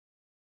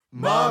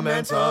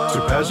Momentum.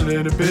 Two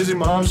passionate and busy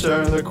moms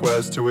sharing the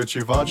quest to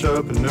achieve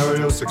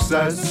entrepreneurial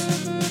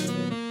success.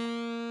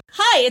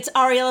 Hi, it's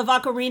Ariela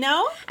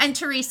Vaccarino and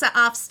Teresa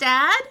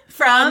Ofstad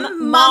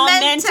from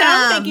Momentum.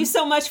 Thank you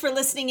so much for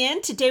listening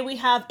in. Today we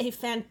have a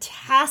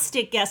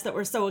fantastic guest that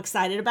we're so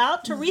excited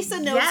about. Teresa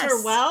knows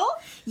her well.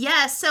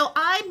 Yes, so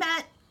I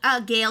met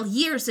Gail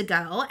years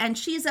ago, and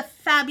she's a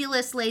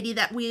fabulous lady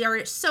that we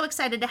are so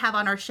excited to have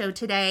on our show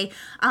today.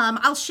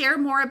 I'll share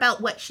more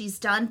about what she's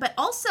done, but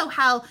also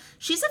how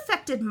she's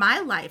affected my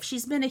life.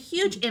 She's been a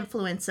huge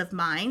influence of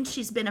mine.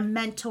 She's been a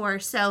mentor,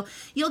 so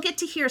you'll get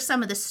to hear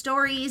some of the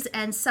stories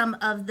and some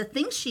of the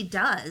things she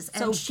does.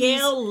 And so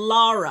Gail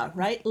Lara,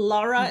 right?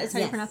 Lara is how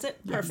you pronounce it?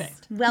 Yes.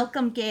 Perfect.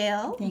 Welcome,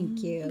 Gail.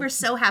 Thank you. We're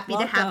so happy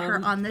to have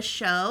her on the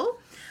show.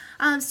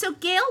 So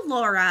Gail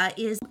Lara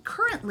is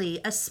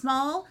currently a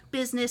small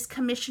business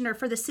commissioner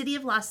for the city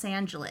of Los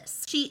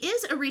Angeles. She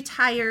is a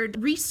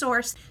retired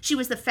resource. She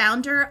was the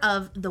founder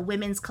of the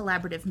Women's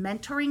Collaborative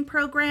Mentoring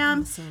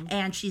Program,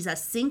 and she's a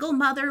single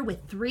mother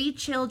with 3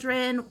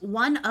 children,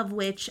 one of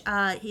which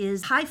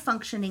is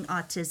high-functioning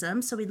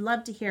autism. So we'd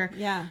love to hear,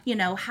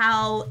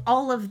 how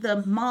all of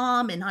the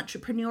mom and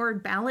entrepreneur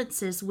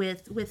balances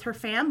with her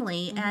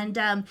family. Mm-hmm.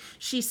 And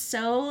she's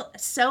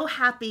so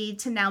happy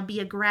to now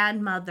be a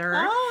grandmother.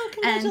 Oh,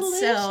 congratulations.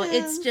 And so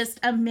it's just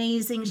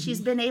amazing.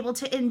 She's been able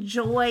to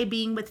enjoy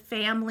being with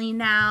family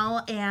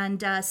now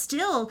and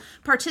still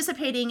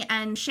participating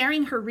and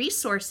sharing her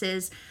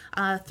resources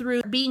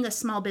through being a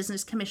small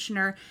business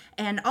commissioner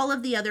and all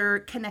of the other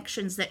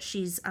connections that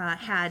she's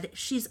had.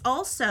 She's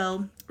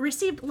also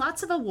received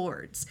lots of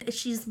awards.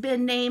 She's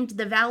been named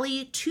the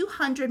Valley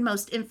 200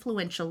 Most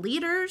Influential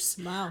Leaders.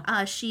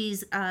 Wow.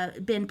 She's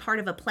been part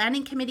of a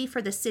planning committee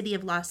for the city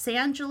of Los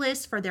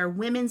Angeles for their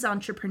Women's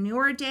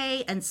Entrepreneur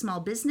Day and Small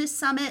Business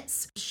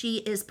Summits. She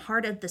is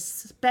part of the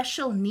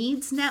Special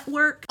Needs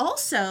Network.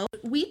 Also,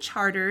 we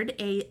chartered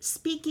a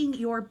Speaking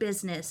Your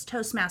Business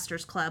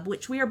Toastmasters Club,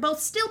 which we are both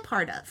still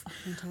part of.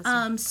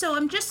 Oh, so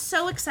I'm just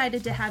so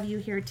excited to have you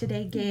here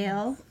today,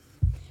 Gail.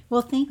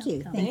 Well, thank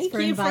you. Thanks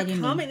for inviting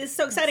me. Coming. This is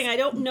so exciting. I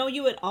don't know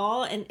you at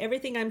all, and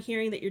everything I'm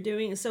hearing that you're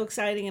doing is so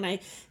exciting, and I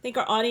think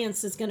our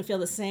audience is going to feel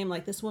the same.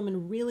 Like, this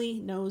woman really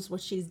knows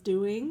what she's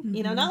doing. Mm-hmm.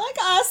 You know, not like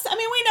us. I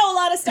mean, we know a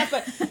lot of stuff,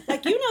 but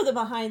like, you know the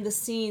behind the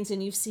scenes,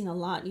 and you've seen a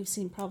lot. You've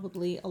seen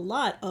probably a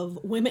lot of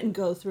women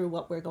go through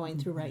what we're going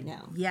through right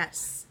now.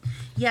 Yes,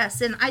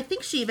 and I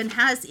think she even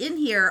has in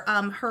here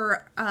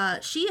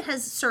she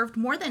has served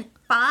more than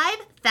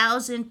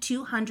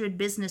 5,200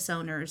 business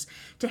owners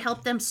to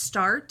help them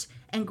start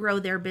and grow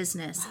their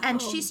business. Wow. And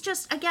she's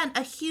just, again,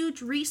 a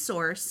huge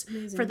resource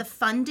for the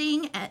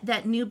funding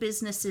that new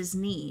businesses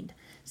need.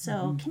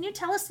 So Can you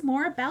tell us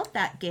more about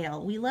that,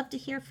 Gail? We love to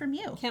hear from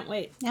you. Can't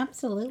wait.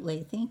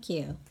 Absolutely. Thank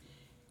you.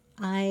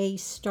 I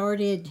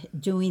started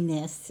doing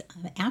this,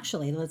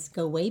 actually, let's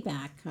go way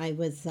back. I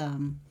was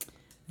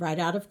right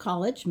out of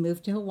college,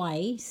 moved to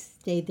Hawaii,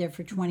 stayed there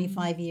for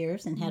 25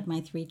 years and had my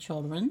 3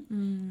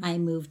 children. I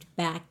moved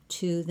back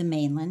to the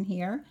mainland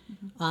here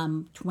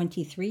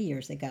 23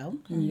 years ago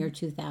in the year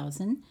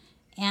 2000.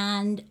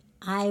 And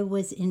I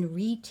was in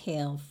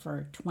retail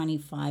for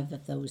 25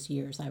 of those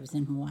years I was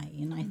in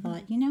Hawaii. And I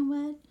thought, you know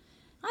what?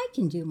 I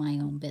can do my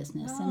own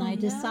business. And I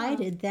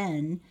decided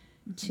then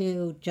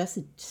to just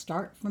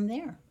start from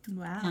there.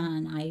 Wow.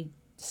 And I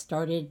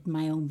started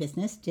my own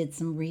business, did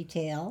some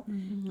retail,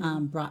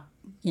 brought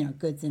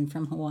goods in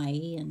from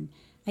Hawaii, and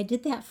I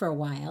did that for a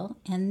while.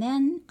 And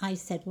then I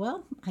said,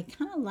 well, I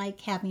kind of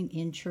like having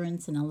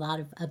insurance and a lot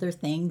of other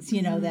things,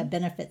 that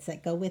benefits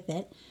that go with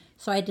it.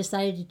 So I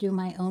decided to do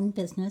my own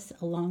business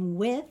along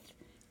with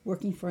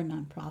working for a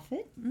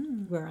nonprofit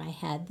where I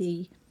had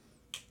the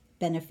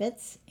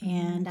benefits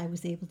and I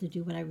was able to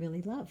do what I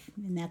really love.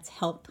 And that's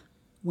help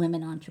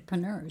women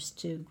entrepreneurs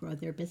to grow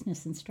their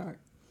business and start.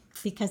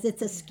 Because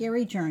it's a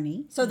scary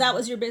journey. So that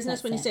was your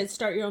business when you said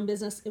start your own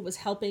business. It was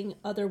helping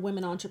other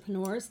women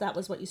entrepreneurs. That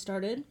was what you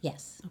started?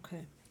 Yes.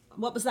 Okay.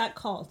 What was that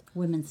called?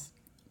 Women's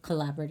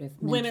Collaborative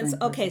Mentoring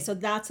Program. So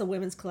that's a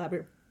Women's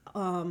Collaborative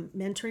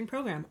Mentoring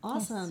Program.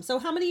 Awesome. Yes. So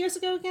how many years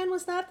ago again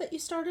was that you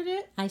started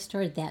it? I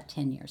started that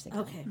 10 years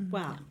ago. Okay.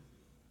 Wow. Yeah.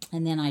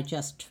 And then I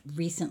just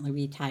recently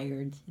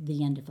retired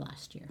the end of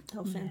last year.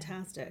 Oh,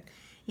 fantastic.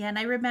 Yeah, and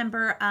I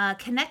remember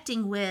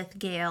connecting with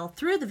Gail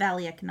through the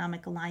Valley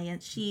Economic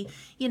Alliance. She,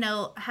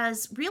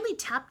 has really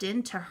tapped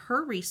into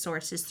her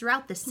resources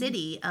throughout the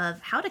city of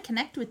how to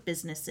connect with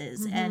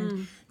businesses.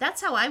 And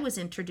that's how I was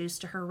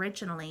introduced to her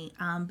originally.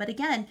 But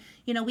again,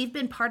 we've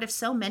been part of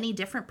so many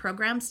different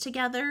programs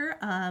together,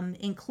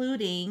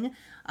 including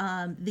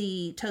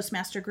the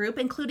Toastmaster group,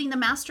 including the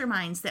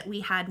masterminds that we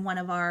had one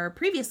of our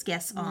previous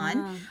guests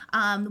on.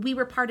 We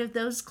were part of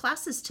those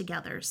classes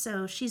together.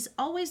 So she's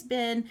always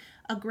been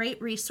a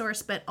great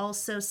resource, but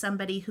also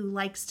somebody who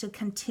likes to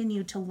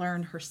continue to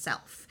learn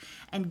herself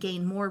and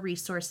gain more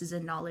resources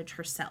and knowledge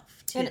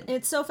herself too. And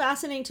it's so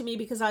fascinating to me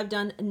because I've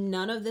done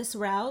none of this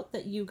route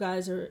that you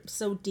guys are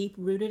so deep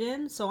rooted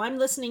in. So I'm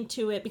listening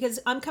to it because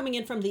I'm coming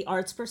in from the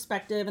arts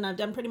perspective and I've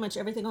done pretty much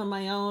everything on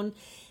my own.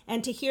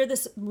 and to hear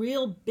this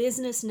real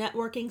business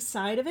networking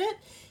side of it.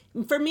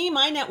 For me,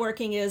 my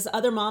networking is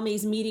other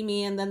mommies meeting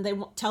me, and then they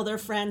tell their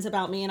friends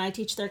about me, and I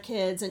teach their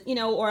kids, and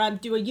or I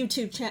do a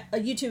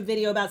YouTube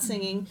video about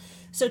singing.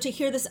 So to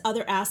hear this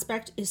other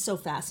aspect is so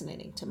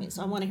fascinating to me.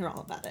 So I want to hear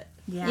all about it.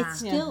 Yeah. It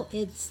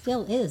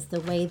still is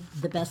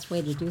the best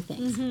way to do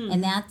things,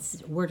 and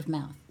that's word of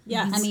mouth.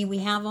 Yes. I mean, we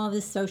have all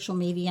this social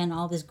media and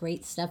all this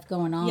great stuff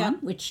going on,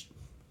 Yep. which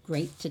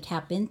great to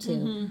tap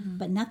into,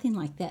 but nothing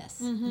like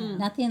this.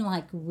 Nothing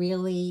like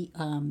really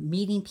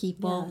meeting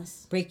people,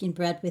 Yes. breaking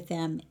bread with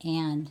them,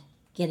 and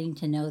getting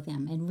to know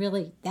them. And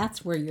really,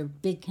 that's where your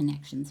big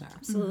connections are.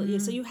 Absolutely.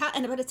 So you have,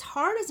 but it's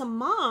hard as a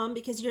mom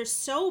because you're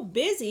so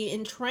busy,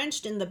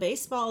 entrenched in the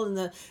baseball and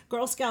the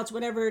Girl Scouts,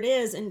 whatever it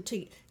is, and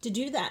to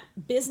do that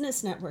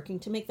business networking,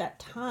 to make that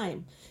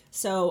time.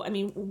 So, I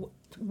mean,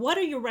 what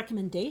are your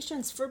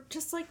recommendations for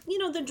just like,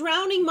 the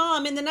drowning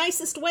mom in the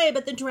nicest way,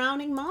 but the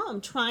drowning mom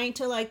trying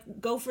to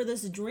like go for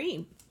this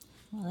dream?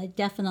 Well, it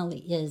definitely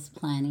is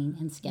planning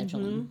and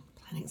scheduling.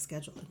 Planning,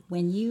 scheduling.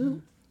 When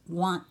you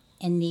want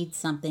and need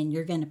something,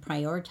 you're going to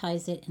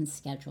prioritize it and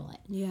schedule it.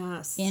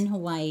 Yes. In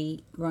Hawaii,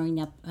 growing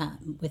up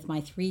with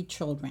my 3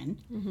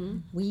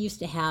 children, we used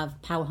to have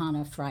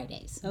Pauhana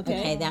Fridays.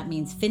 Okay. That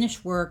means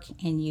finish work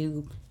and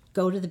you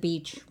go to the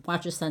beach,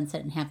 watch a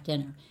sunset, and have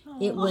dinner.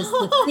 It was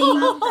the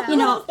thing,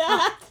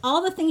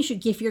 all the things you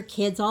give your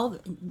kids.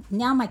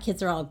 Now my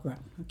kids are all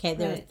grown. Okay,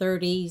 they're Right.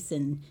 30s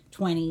and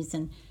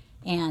 20s,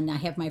 and I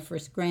have my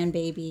first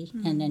grandbaby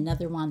and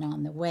another one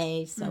on the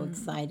way. So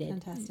excited!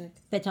 Fantastic.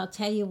 But I'll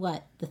tell you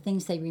what, the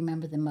things they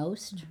remember the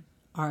most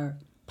are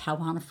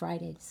Pauhana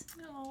Fridays.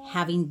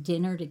 Having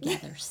dinner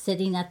together,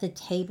 sitting at the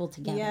table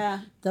together. Yeah.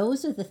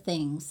 Those are the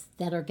things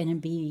that are going to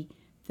be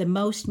the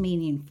most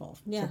meaningful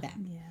Yeah. to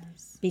them.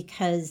 Yes.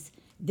 Because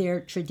they're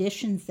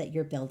traditions that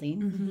you're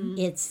building.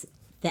 It's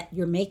that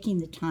you're making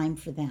the time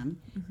for them.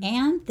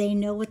 And they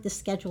know what the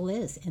schedule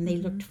is. And they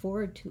looked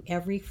forward to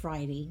every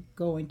Friday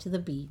going to the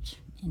beach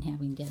and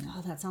having dinner.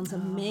 Oh, that sounds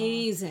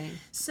amazing.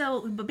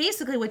 So, but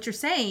basically what you're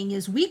saying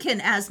is we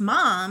can, as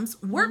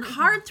moms, work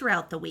hard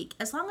throughout the week.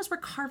 As long as we're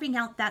carving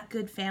out that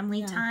good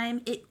family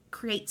time, it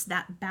creates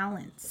that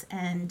balance.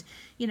 And,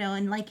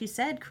 and like you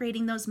said,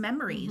 creating those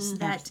memories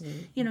that,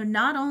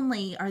 not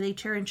only are they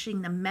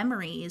cherishing the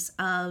memories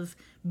of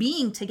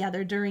being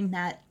together during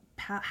that,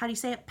 how do you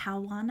say it?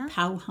 Pauhana?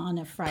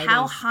 Pauhana Fridays.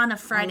 Pauhana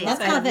Fridays.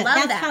 That's, I how, love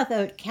that's that. how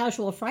the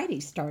Casual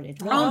Fridays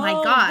started. Really. Oh my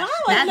gosh. Wow,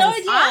 I had that no is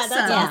idea. awesome.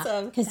 That's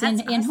awesome. Because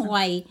That's in awesome.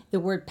 Hawaii, the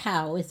word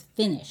pau is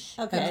finish.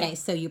 Okay.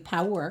 So you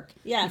pau work.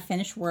 Yeah. You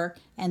finish work,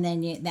 and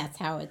then that's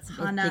how it's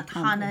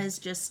Hana is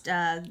just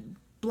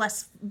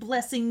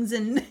blessings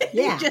and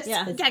Yeah. just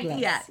Yeah. It's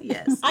bliss.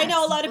 yes. I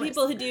know a lot of Bliss.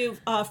 people who do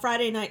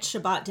Friday night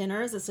Shabbat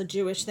dinners. It's a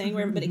Jewish thing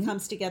where everybody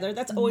comes together.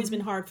 That's always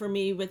been hard for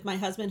me with my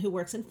husband who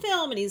works in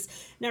film, and he's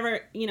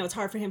never, it's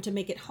hard for him to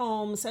make it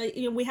home. So,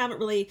 we haven't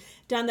really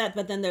done that.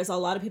 But then there's a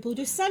lot of people who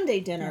do Sunday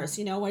dinners,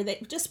 where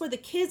the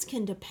kids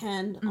can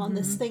depend on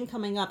this thing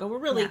coming up. And we're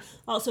really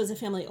also as a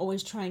family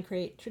always try and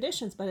create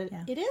traditions, but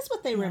it is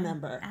what they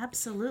remember.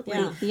 Absolutely.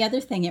 Yeah. The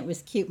other thing, it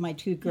was cute. My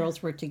 2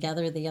 girls were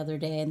together the other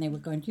day, and they were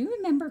going, "Do you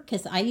remember?"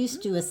 Because I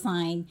used to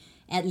assign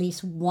at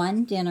least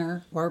one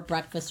dinner or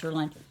breakfast or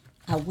lunch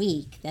a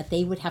week that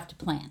they would have to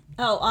plan.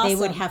 Oh, awesome. They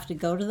would have to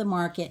go to the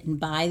market and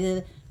buy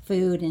the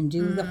food and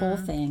do the whole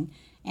thing.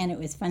 And it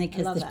was funny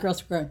because love the that.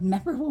 girls were going,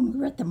 "Remember when we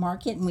were at the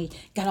market and we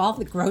got all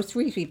the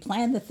groceries, we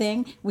planned the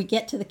thing, we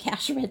get to the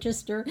cash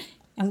register,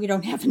 and we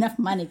don't have enough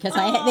money," because they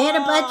had a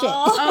budget.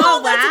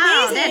 Oh,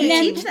 wow. amazing. That And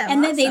then, teach them.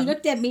 and then they Awesome.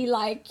 looked at me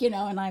like, and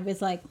I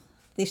was like,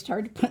 they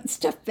started putting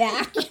stuff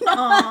back. Wait, I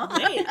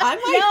might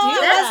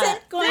do that.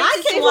 wasn't going I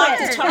to can do walk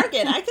it. to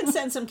Target. I can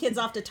send some kids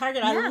off to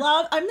Target. I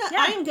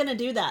am going to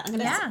do that. I'm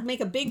going to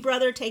make a big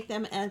brother take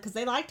them, and because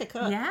they like to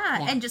cook.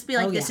 Yeah, and just be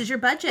like, Oh, this yeah. is your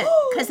budget.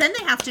 Because then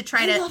they have to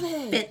try I to love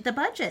it. fit the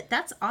budget.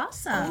 That's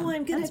awesome. Oh,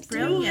 I'm going That's to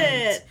do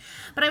it.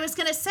 But I was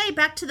going to say,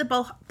 back to the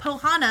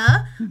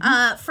Pohana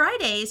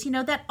Fridays,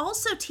 that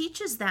also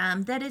teaches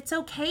them that it's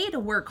okay to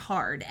work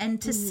hard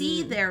and to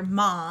see their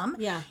mom,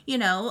 Yeah.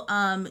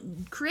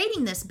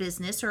 creating this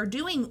business or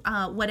doing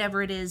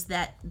whatever it is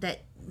that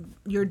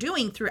you're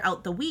doing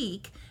throughout the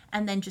week,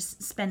 and then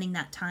just spending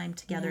that time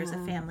together as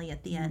a family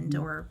at the end,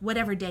 or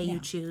whatever day you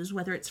choose,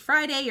 whether it's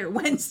Friday or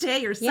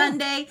Wednesday or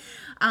Sunday.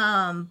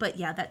 But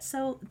yeah,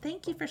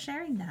 thank you for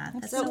sharing that.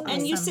 That's so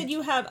And you awesome. said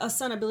you have a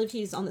son, I believe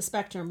he's on the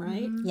spectrum,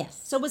 right?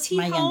 Yes. So was he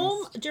My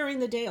home youngest. during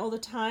the day all the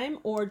time,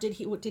 or did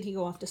he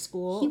go off to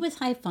school? He was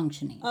high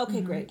functioning.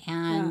 Okay, great.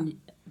 And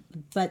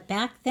but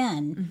back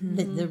then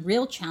the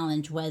real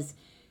challenge was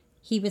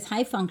he was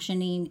high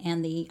functioning,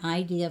 and the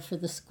idea for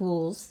the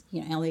schools,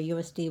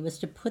 LAUSD, was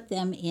to put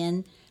them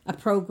in a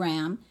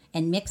program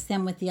and mix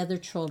them with the other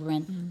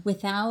children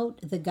without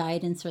the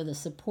guidance or the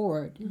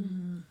support,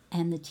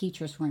 and the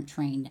teachers weren't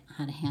trained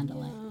how to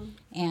handle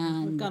it,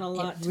 and got a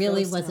lot it to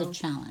really go was still. a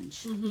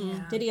challenge.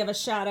 Did he have a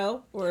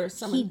shadow or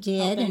someone? He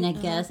did, helping? and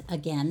I guess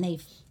again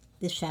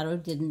the shadow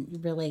didn't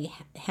really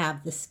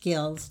have the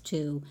skills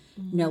to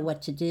know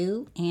what to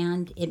do,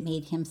 and it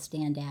made him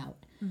stand out.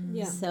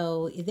 Yeah.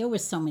 So there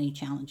was so many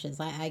challenges.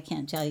 I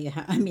can't tell you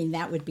how. I mean,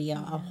 that would be a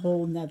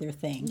whole nother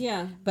thing.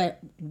 Yeah. But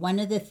one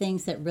of the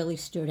things that really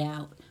stood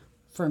out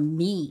for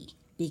me,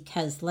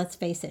 because let's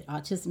face it,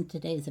 autism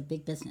today is a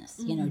big business.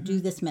 You know, do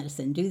this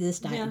medicine, do this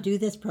diet, Yeah. do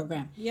this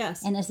program.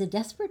 Yes. And as a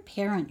desperate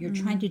parent, you're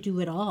trying to do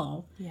it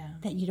all Yeah.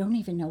 that you don't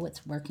even know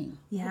what's working.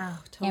 Yeah.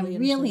 Totally And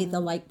really, understand the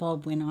light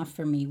bulb went off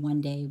for me one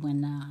day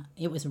when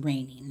it was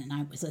raining, and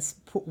I was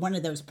one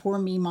of those poor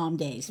me mom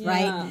days, Yeah.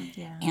 right?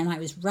 Yeah. And I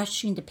was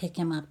rushing to pick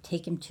him up,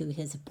 take him to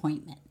his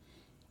appointment.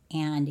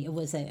 And it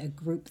was a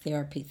group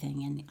therapy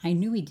thing. And I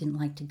knew he didn't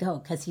like to go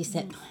because he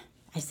said,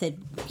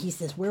 he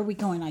says, where are we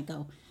going? I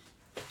go,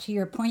 to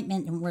your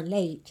appointment, and we're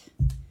late.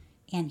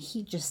 And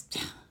he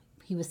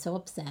was so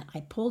upset. I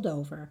pulled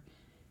over,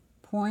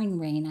 pouring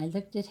rain. I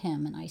looked at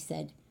him and I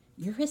said,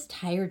 you're as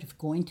tired of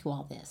going to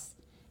all this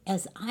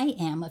as I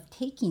am of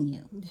taking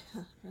you.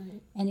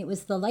 Right. And it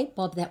was the light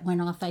bulb that went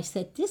off. I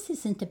said, this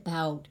isn't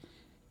about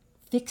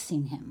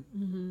fixing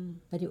him,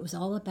 but it was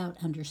all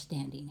about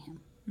understanding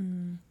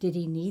him. Did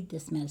he need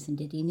this medicine?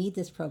 Did he need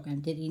this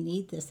program? Did he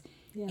need this?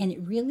 Yeah. And it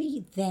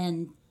really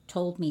then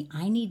told me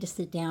I need to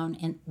sit down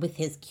and with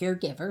his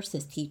caregivers,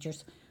 his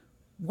teachers,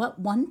 what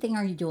one thing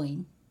are you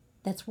doing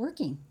that's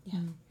working? Yeah.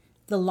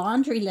 The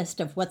laundry list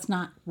of what's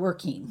not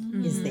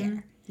working is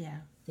there. Yeah.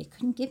 They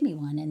couldn't give me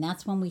one. And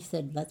that's when we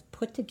said, let's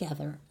put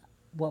together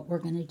what we're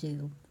going to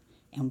do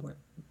and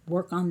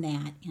work on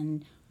that,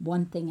 and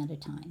one thing at a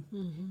time.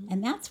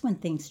 And that's when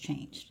things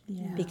changed.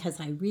 Yeah. Because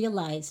I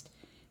realized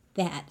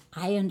that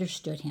I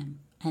understood him.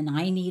 And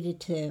I needed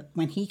to,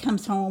 when he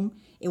comes home,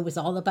 it was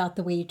all about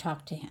the way you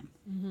talk to him.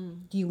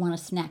 Do you want a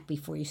snack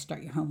before you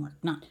start your homework?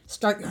 Not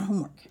start your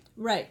homework.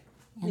 Right.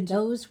 And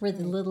those were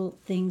the little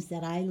things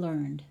that I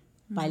learned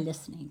by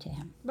listening to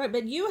him. Right.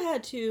 But you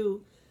had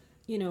to,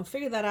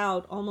 figure that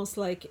out almost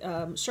like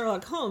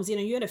Sherlock Holmes.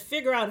 You had to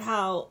figure out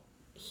how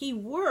he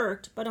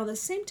worked, but at the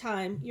same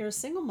time, you're a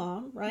single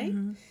mom, right?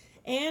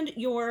 And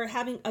you're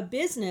having a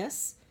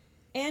business,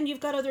 and you've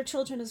got other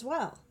children as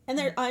well.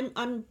 And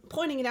I'm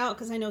pointing it out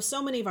because I know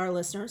so many of our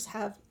listeners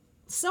have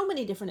so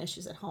many different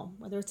issues at home,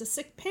 whether it's a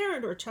sick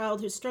parent or a child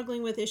who's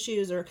struggling with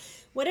issues or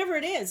whatever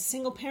it is,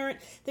 single parent.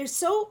 There's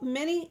so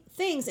many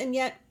things, and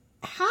yet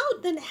how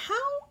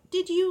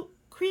did you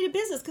create a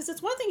business? Because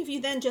it's one thing if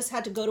you then just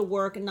had to go to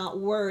work and not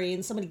worry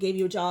and somebody gave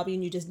you a job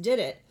and you just did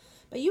it,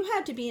 but you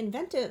had to be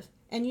inventive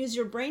and use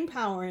your brain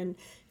power and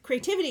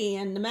creativity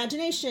and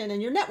imagination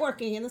and your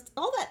networking and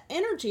all that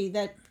energy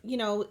that,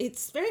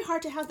 it's very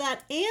hard to have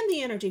that and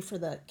the energy for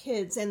the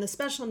kids and the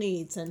special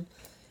needs. And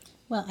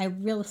Well, I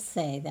will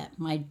say that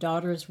my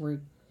daughters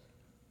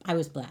I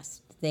was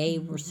blessed. They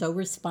were so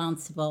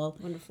responsible.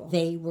 Wonderful.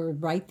 They were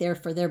right there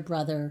for their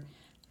brother.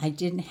 I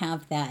didn't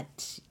have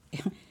that.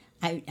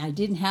 I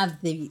didn't have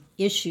the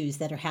issues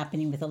that are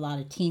happening with a lot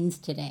of teens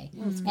today.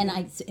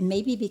 And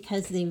maybe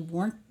because they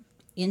weren't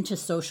into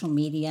social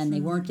media and they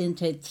weren't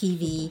into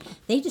TV.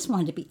 They just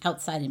wanted to be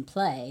outside and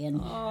play,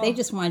 and they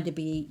just wanted to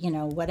be,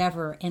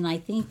 whatever. And I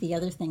think the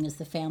other thing is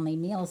the family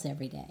meals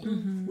every day.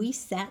 We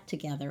sat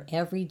together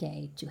every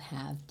day to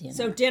have dinner.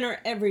 so dinner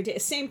every day,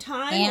 same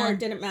time, or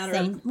did it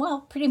matter?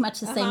 Pretty much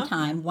the same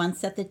time. One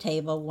set the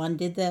table, one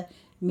did the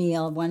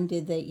meal, one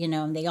did the,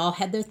 and they all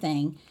had their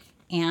thing.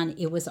 And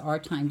it was our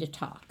time to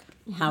talk.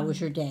 How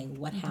was your day?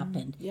 What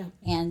happened? Yeah.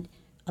 And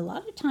a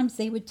lot of times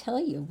they would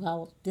tell you,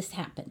 well, this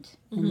happened.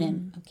 And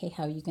then, okay,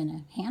 how are you going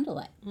to handle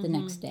it the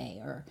next day?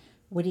 Or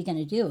what are you going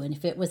to do? And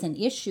if it was an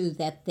issue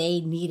that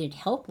they needed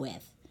help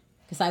with,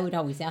 because I would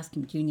always ask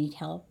them, do you need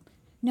help?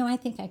 No, I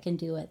think I can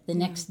do it. The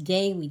next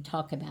day we'd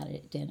talk about it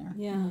at dinner.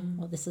 Yeah.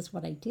 Well, this is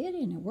what I did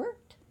and it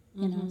worked.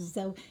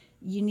 So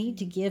you need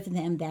to give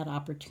them that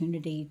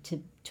opportunity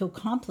to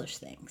accomplish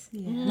things,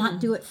 not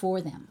do it for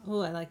them.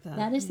 Oh, I like that.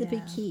 That is the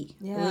big key,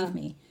 believe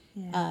me.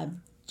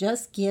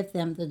 Just give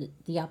them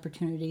the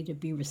opportunity to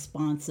be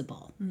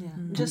responsible.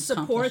 and Just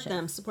accomplish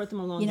support them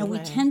along it. the way.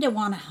 We tend to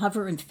want to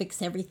hover and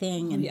fix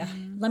everything. And Yeah.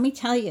 let me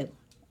tell you,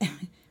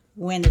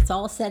 when it's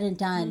all said and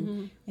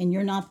done and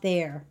you're not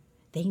there,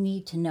 they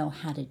need to know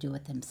how to do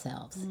it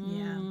themselves.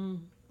 Yeah.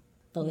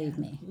 Believe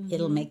me,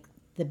 it'll make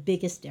the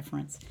biggest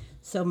difference.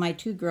 So my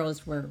two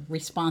girls were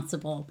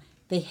responsible.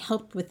 They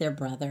helped with their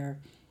brother.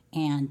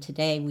 And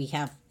today we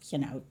have,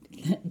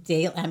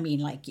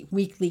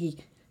 weekly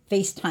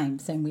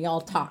FaceTimes, and we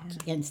all talk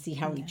and see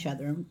how each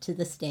other. And to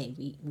this day,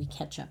 we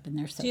catch up, and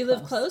they're so. Do you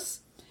live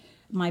close?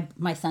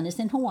 My son is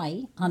in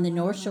Hawaii on the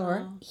North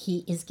Shore.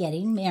 He is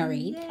getting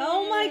married.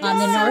 Oh my God! On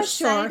the North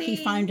so Shore, he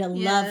exciting. found a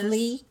Yes.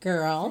 lovely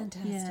girl.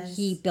 Fantastic. Yes.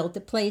 He built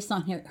a place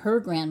on her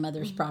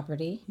grandmother's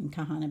property in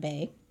Kahana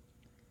Bay.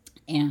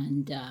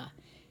 And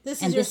This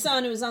is and your this-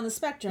 son who's on the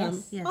spectrum.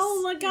 Yes. Yes.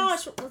 Oh my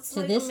gosh, that's to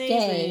like this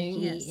day, amazing.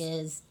 he Yes.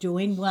 is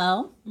doing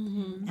well.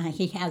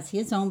 He has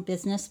his own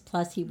business,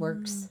 plus he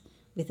works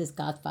with his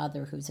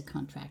godfather, who's a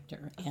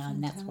contractor.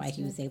 And that's why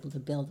he was able to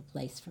build a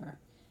place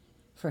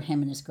for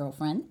him and his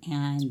girlfriend.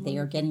 And they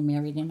are getting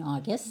married in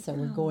August, so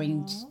we're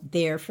going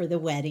there for the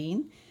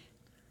wedding.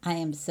 I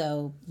am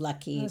so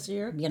lucky. So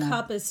your you know,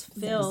 cup is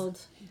filled.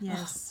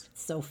 Yes.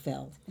 so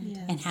filled.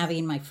 Yes. And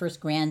having my first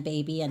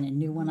grandbaby and a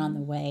new one on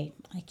the way,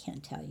 I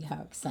can't tell you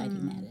how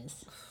exciting that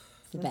is.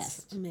 It's the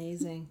best.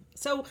 Amazing.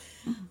 So,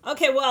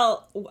 okay,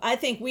 well, I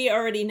think we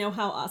already know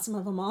how awesome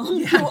of a mom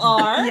you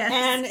are. Yes.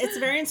 And it's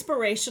very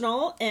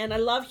inspirational. And I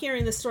love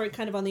hearing the story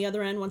kind of on the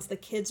other end once the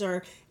kids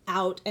are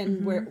out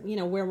and where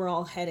we're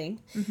all heading.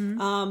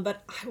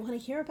 But I want to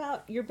hear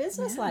about your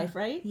business life,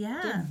 right?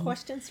 Yeah. Do you have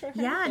questions for her?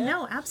 Yeah,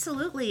 no,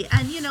 absolutely.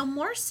 And,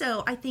 more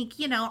so, I think,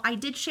 I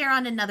did share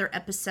on another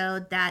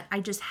episode that I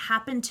just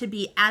happened to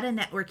be at a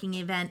networking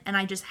event and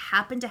I just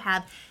happened to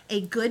have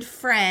a good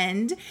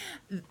friend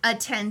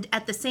attend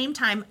at the same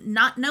time,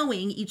 not knowing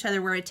each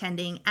other were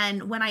attending.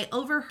 And when I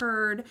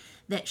overheard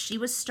that she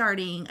was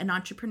starting an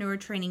entrepreneur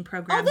training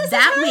program this is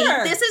that her.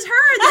 week, this is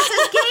her, this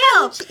is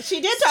Gail.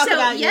 She did talk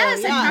about you.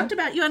 Yes, Yeah. I talked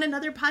about you on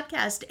another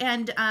podcast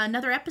and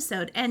another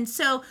episode. And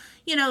so,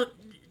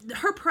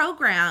 her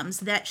programs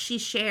that she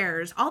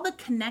shares, all the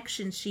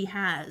connections she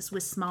has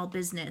with small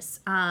business,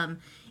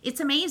 it's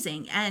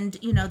amazing. And,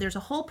 there's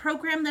a whole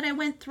program that I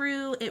went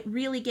through. It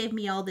really gave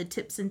me all the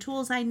tips and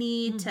tools I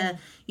need to,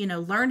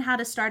 learn how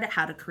to start it,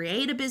 how to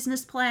create a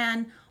business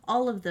plan,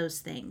 all of those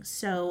things.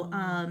 So,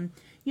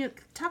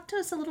 talk to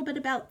us a little bit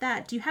about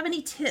that. Do you have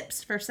any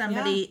tips for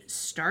somebody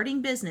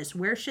starting business?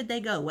 Where should they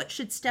go? What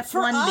should step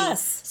one be?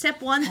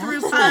 Step 1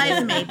 through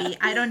 5, maybe.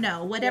 I don't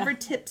know. Whatever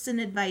tips and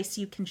advice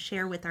you can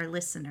share with our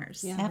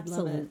listeners. Yeah.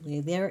 Absolutely.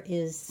 There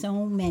is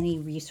so many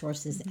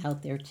resources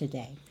out there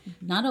today,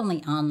 not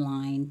only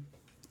online.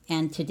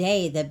 And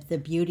today, the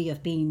beauty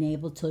of being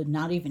able to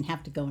not even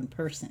have to go in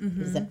person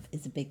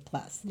is a big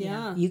plus.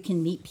 Yeah. You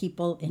can meet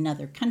people in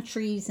other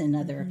countries and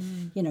other,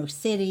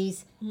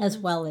 cities, as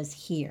well as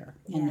here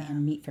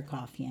and meet for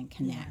coffee and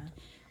connect.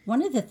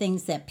 One of the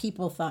things that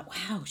people thought,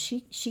 wow,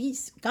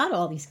 she's got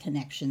all these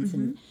connections,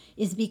 and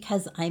is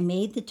because I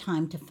made the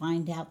time to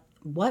find out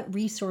what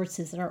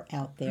resources are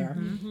out there.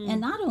 And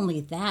not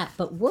only that,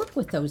 but work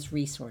with those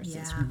resources.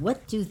 Yeah.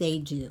 What do they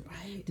do?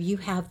 Right. You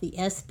have the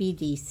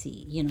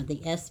SBDC, the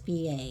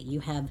SBA, you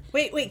have...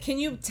 Wait, can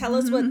you tell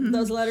us what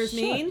those letters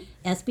mean?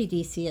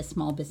 SBDC is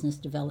Small Business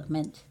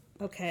Development.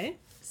 Okay.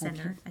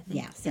 Center, I think.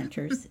 Yeah,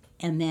 centers.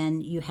 And then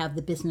you have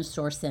the Business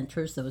Source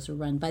Centers. Those are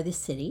run by the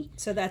city.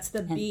 So that's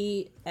the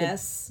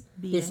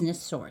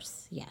Business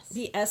Source, yes.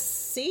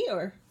 BSC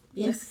or...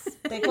 Yes.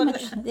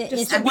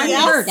 It's one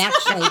word,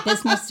 actually,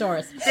 Business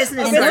Source.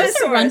 Business And those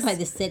Source. are run by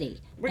the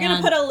city. We're going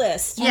to put a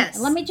list. Yes.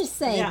 Let me just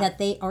say that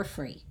they are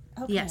free.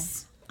 Okay.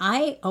 Yes.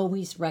 I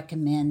always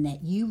recommend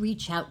that you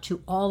reach out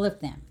to all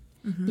of them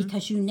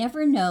because you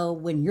never know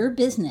when your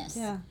business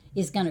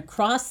is going to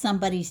cross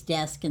somebody's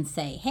desk and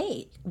say,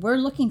 hey, we're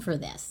looking for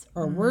this,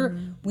 or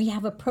we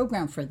have a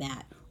program for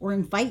that, or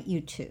invite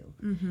you to.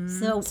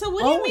 So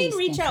what do you mean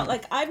reach out?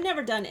 Like, I've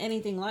never done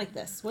anything like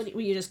this. Will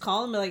you just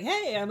call and be like,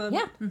 hey, I'm a...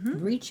 Yeah,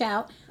 reach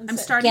out. I'm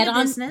starting a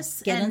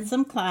business. Get in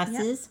some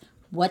classes.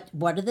 What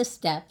are the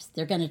steps?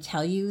 They're going to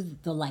tell you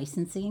the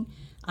licensing.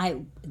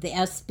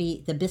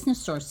 The Business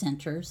Source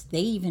Centers, they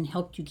even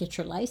helped you get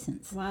your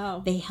license.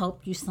 Wow. They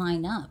helped you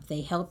sign up.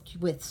 They helped you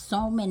with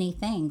so many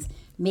things,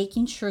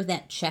 making sure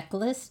that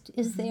checklist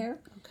is there.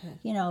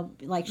 Okay.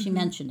 Like she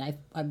mentioned,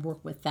 I've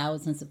worked with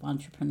thousands of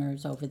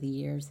entrepreneurs over the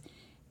years.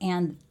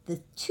 And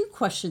the 2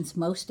 questions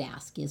most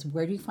asked is,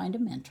 where do you find a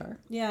mentor?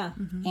 Yeah.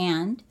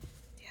 And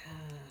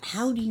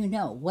how do you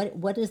know?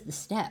 What is the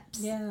steps?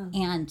 Yeah.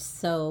 And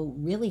so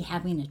really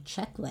having a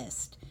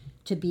checklist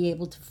to be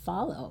able to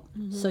follow,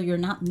 so you're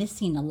not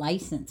missing a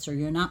license, or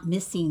you're not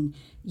missing,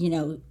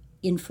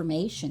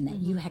 information that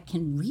you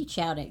can reach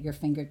out at your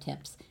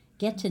fingertips,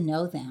 get to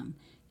know them,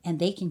 and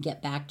they can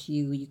get back to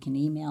you. You can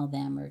email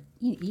them or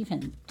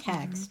even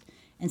text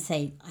and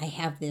say, I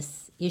have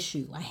this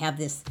issue. I have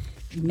this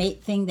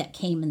thing that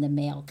came in the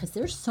mail, because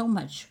there's so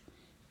much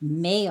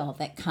mail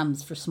that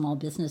comes for small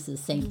businesses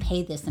saying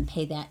pay this and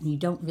pay that, and you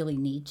don't really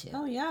need to.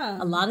 Oh,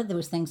 yeah. A lot of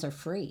those things are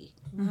free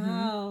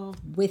Wow.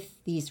 with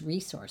these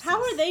resources.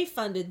 How are they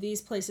funded, these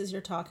places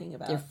you're talking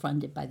about? They're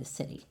funded by the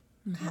city.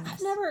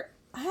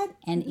 I had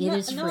And it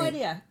is no free.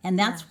 idea. And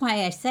that's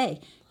why I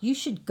say you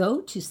should go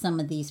to some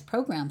of these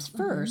programs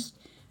first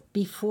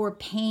before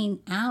paying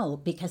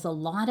out, because a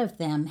lot of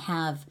them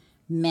have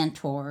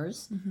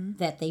mentors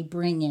that they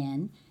bring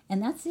in.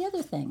 And that's the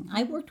other thing.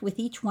 I worked with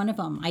each one of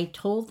them. I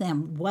told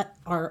them what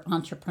our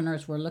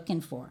entrepreneurs were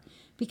looking for,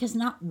 because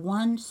not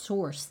one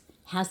source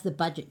has the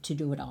budget to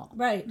do it all.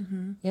 Right.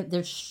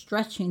 They're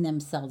stretching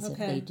themselves if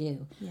they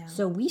do. Yeah.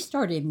 So we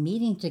started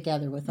meeting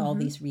together with all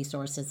these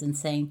resources and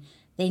saying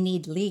they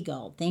need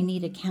legal, they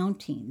need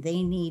accounting,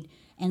 they need...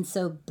 And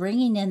so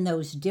bringing in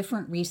those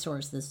different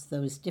resources,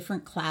 those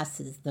different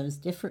classes, those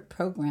different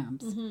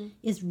programs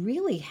is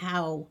really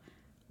how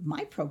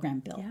my program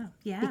built.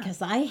 Yeah.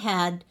 Because I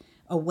had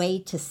a way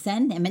to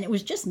send them, and it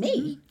was just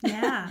me.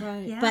 Yeah.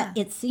 Right. Yeah. But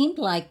it seemed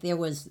like there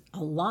was a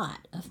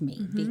lot of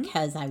me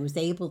because I was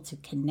able to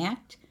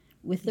connect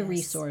with the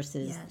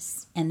resources,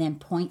 Yes. and then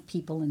point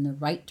people in the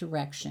right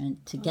direction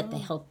to get the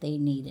help they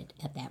needed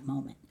at that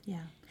moment.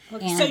 Yeah.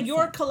 Okay, so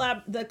your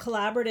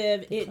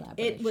collaborative,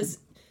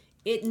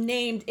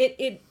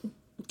 it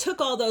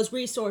took all those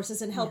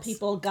resources and helped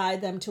people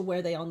guide them to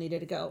where they all needed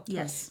to go.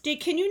 Yes.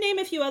 Can you name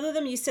a few other of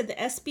them? You said the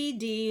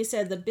SBD, you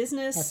said the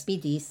business...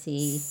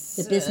 SBDC,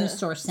 the Business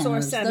Source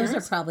Centers. Those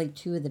are probably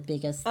two of the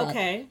biggest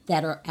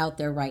that are out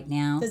there right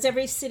now. Does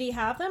every city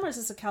have them, or is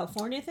this a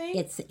California thing?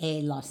 It's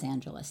a Los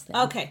Angeles thing.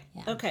 Okay,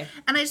 Yeah. okay.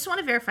 And I just want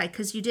to verify,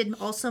 because you did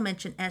also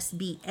mention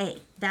SBA.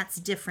 That's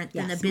different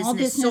than the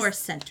Business Source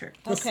Center.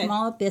 The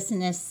Small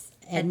Business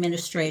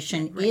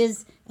Administration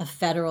is a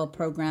federal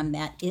program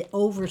that it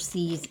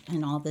oversees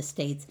in all the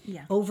states,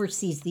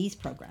 oversees these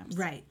programs.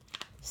 Right.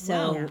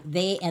 So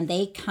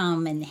they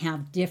come and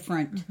have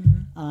different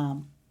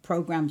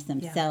programs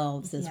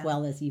themselves, as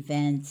well as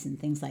events and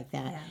things like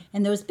that.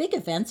 And those big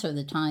events are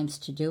the times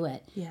to do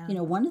it. Yeah. You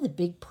know, one of the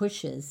big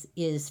pushes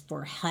is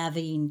for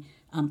having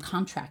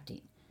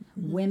contracting,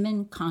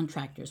 women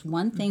contractors.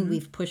 One thing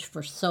we've pushed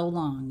for so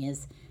long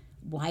is,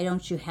 why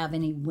don't you have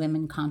any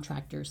women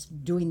contractors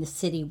doing the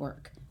city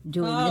work,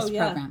 doing this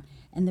program?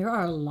 And there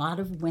are a lot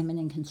of women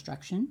in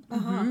construction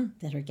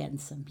that are getting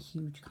some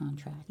huge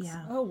contracts.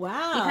 Yeah. Oh,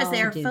 wow. Because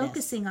they're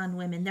focusing on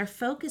women. They're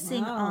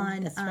focusing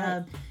on,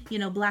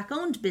 right.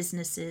 Black-owned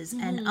businesses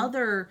and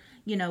other,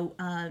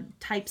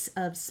 types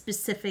of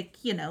specific,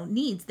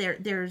 needs.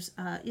 There's,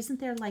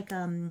 isn't there like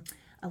a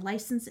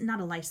license, not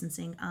a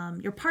licensing,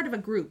 you're part of a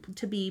group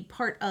to be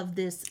part of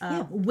this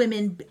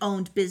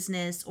women-owned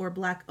business or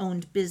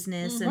Black-owned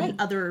business and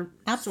other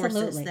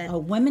sources. That, a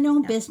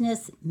women-owned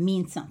business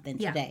means something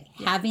today.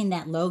 Having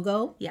that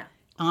logo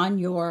on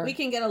your... We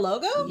can get a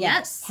logo?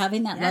 Yes.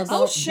 Having that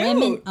logo, Oh, shoot.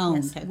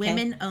 women-owned. yes, Okay?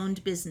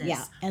 women's-owned business.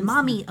 Yeah. And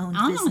Mommy-owned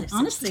business.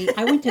 Honestly,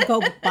 I went to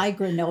go buy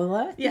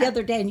granola the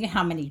other day, and you know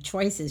how many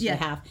choices you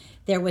have.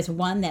 There was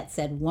one that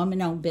said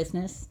woman-owned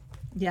business.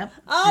 Yep.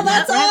 Oh,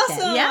 that's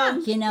awesome. Yeah.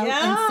 You know,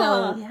 and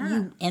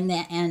so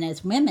and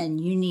as women,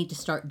 you need to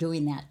start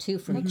doing that too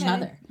for each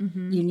other.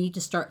 You need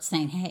to start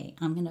saying, "Hey,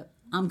 I'm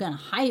gonna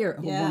hire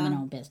a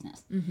woman-owned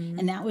business."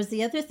 And that was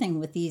the other thing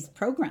with these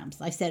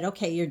programs. I said,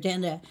 "Okay, you're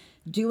gonna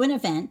do an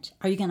event.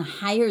 Are you gonna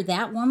hire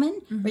that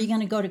woman, or are you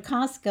gonna go to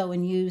Costco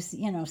and use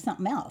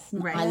something else?"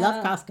 Right. I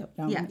love Costco.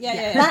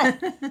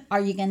 But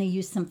are you gonna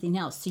use something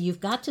else? So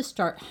you've got to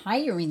start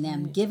hiring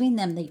them, giving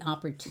them the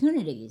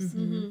opportunities,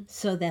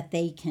 so that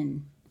they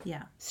can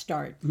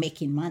start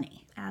making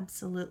money.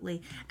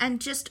 Absolutely. And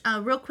just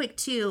real quick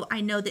too,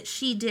 I know that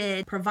she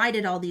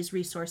provided all these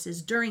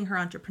resources during her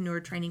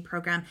entrepreneur training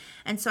program.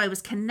 And so I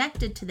was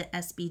connected to the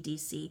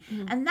SBDC.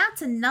 And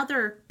that's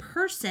another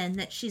person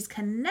that she's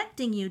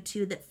connecting you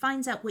to that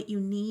finds out what you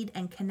need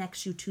and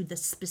connects you to the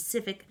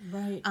specific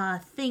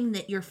thing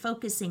that you're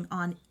focusing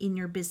on in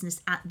your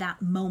business at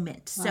that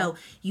moment. So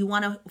you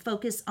want to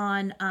focus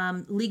on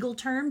legal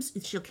terms,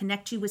 she'll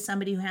connect you with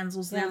somebody who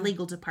handles their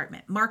legal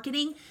department.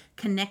 Marketing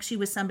connects you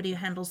with somebody who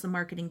handles the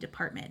marketing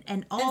department.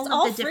 And all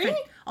of the different,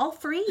 all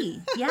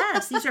free.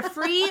 Yes, these are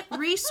free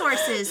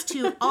resources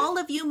to all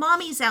of you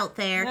mommies out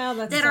there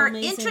that are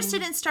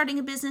interested in starting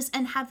a business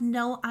and have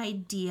no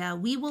idea.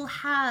 We will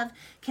have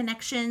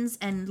connections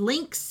and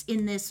links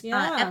in this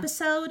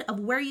episode of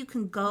where you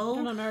can go.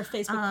 And on our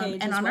Facebook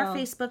page and on our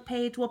Facebook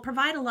page, we'll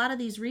provide a lot of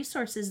these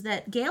resources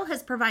that Gail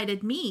has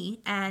provided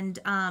me, and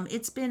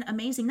it's been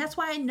amazing. That's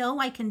why I know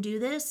I can do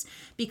this,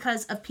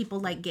 because of people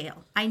like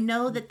Gail. I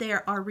know that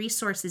there are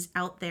resources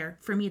out there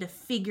for me to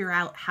figure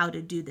out how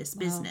to do this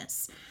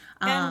business.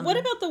 And what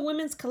about the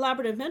Women's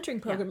Collaborative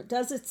Mentoring Program?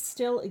 Does it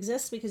still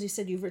exist? Because you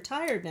said you've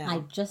retired now. I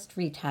just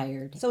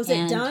retired. So is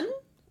it done?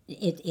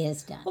 It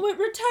is done. Oh, it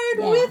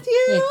retired with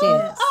you? It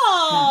is.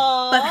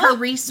 Oh. But her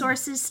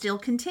resources still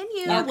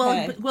continue.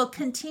 Okay. We'll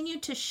continue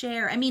to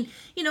share. I mean,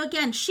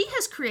 again, she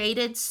has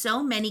created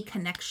so many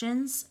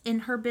connections in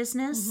her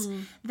business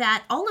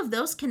that all of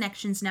those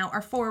connections now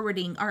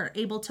are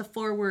able to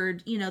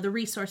forward, the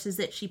resources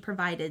that she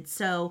provided.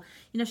 So,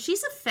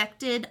 she's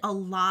affected a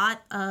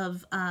lot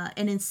of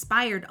and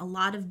inspired a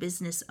lot of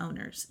business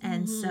owners.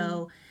 And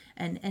so...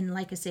 And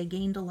like I say,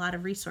 gained a lot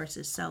of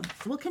resources. So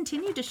we'll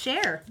continue to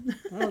share.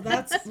 Oh,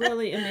 that's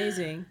really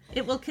amazing.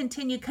 It will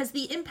continue, because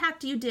the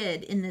impact you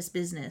did in this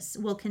business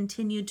will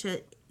continue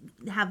to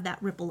have that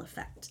ripple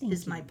effect,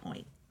 is my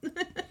point.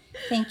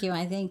 Thank you.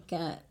 I think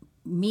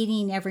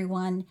meeting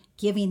everyone,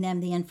 giving them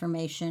the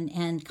information,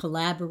 and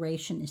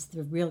collaboration is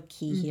the real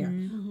key here.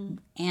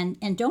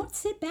 And don't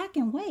sit back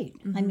and wait.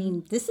 I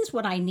mean, this is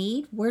what I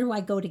need. Where do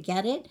I go to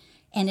get it?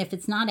 And if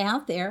it's not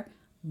out there,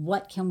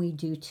 what can we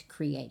do to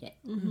create it?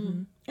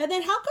 And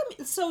then how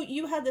come, so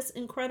you had this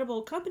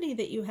incredible company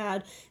that you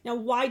had. Now,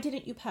 why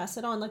didn't you pass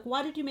it on? Like,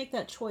 why did you make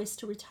that choice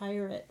to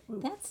retire it?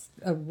 That's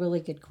a really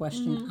good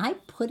question. I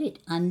put it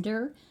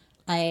under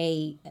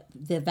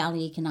the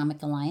Valley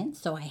Economic Alliance,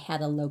 so I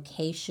had a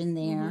location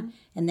there.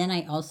 And then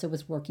I also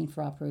was working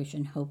for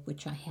Operation Hope,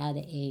 which I had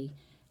a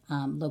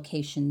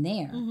location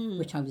there,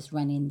 which I was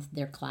running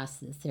their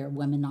classes, their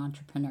Women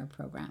Entrepreneur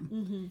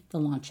Program, the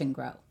Launch and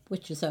Grow,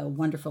 which is a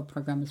wonderful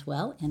program as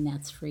well, and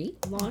that's free.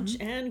 Launch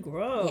and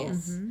Grow.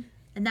 Yes.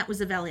 And that was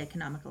the Valley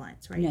Economic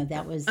Alliance, right? No,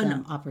 that was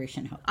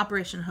Operation Hope.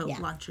 Operation Hope, Yeah.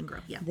 Launch and Grow,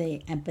 yeah.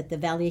 But the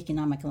Valley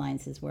Economic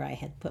Alliance is where I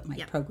had put my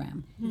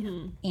program.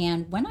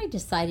 And when I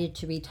decided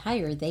to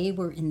retire, they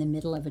were in the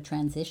middle of a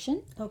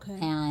transition. Okay.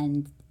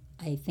 And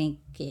I think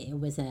it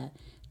was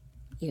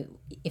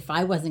if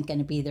I wasn't going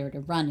to be there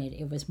to run it,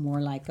 it was more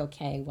like,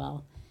 okay,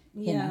 well,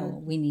 you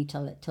know, we need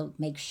to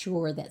make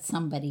sure that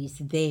somebody's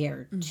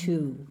there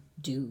to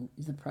do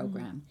the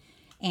program.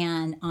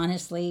 And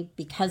honestly,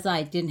 because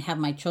I didn't have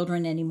my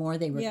children anymore,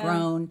 they were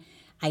grown,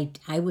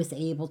 I was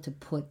able to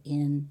put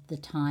in the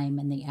time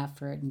and the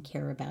effort and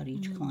care about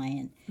each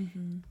client.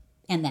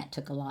 And that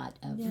took a lot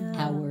of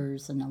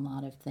hours and a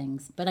lot of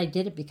things. But I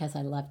did it because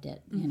I loved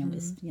it. And it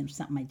was,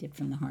 something I did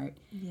from the heart.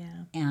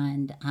 Yeah.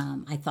 And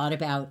I thought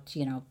about,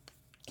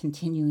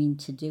 continuing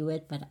to do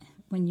it. But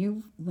when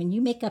you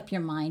make up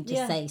your mind to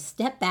say,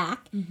 step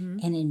back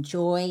and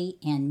enjoy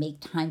and make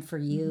time for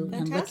you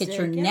and look at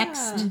your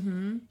next,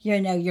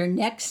 your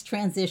next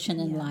transition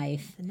in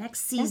life. The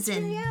next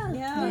season.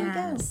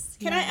 Yes.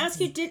 Can I ask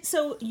you,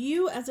 so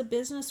you as a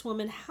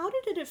businesswoman, how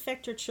did it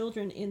affect your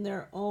children in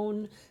their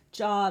own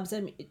jobs?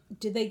 I mean,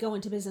 did they go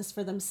into business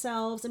for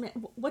themselves? I mean,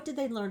 what did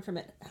they learn from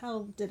it?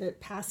 How did it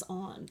pass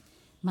on?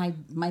 My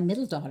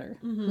middle daughter,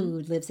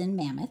 who lives in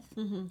Mammoth,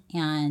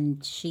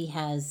 and she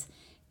has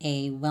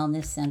a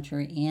wellness center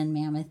in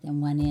Mammoth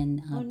and one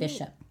in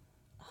Bishop.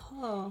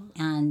 Oh.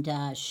 And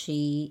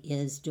she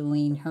is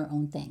doing her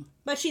own thing.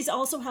 But she's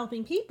also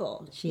helping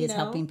people. She is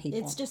helping people.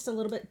 It's just a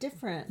little bit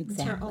different.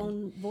 Exactly. It's her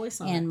own voice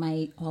on it. And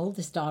my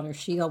oldest daughter,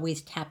 she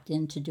always tapped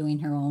into doing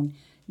her own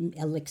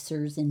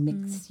elixirs and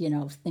mix,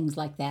 things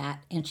like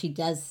that. And she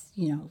does,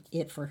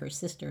 it for her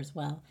sister as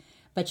well.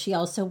 But she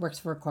also works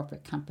for a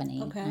corporate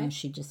company. Okay.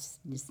 She just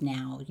is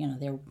now,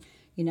 they're,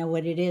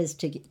 what it is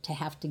to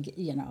have to,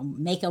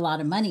 make a lot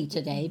of money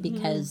today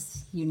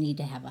because you need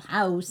to have a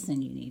house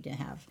and you need to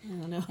have,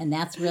 and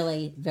that's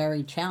really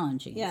very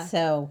challenging. Yeah.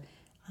 So,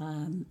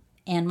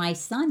 and my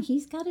son,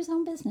 he's got his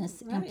own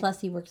business, and plus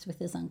he works with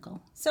his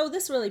uncle. So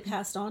this really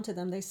passed on to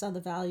them. They saw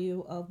the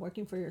value of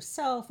working for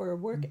yourself or a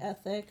work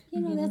ethic.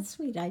 That's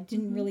sweet. I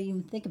didn't really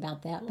even think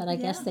about that, but I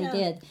guess they Yeah.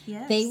 did.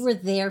 Yes. They were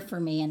there for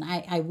me, and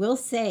I will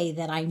say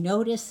that I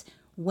notice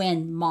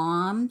when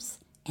moms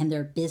and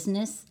their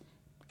business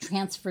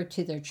transfer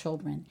to their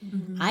children.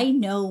 I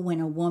know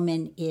when a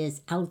woman is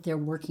out there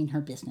working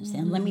her business.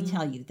 And let me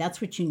tell you, that's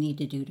what you need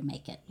to do to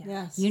make it.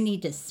 Yes. You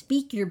need to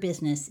speak your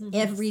business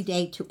every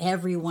day to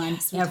everyone,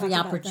 every talked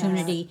about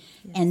opportunity,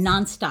 and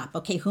nonstop.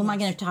 Okay, who am I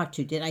going to talk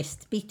to? Did I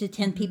speak to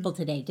 10 people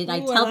today? Did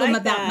I Ooh, tell I them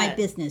like about my that.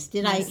 business?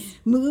 Did I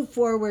move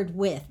forward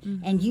with?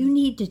 And you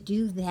need to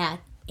do that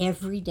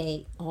every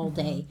day, all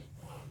day,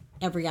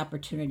 every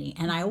opportunity.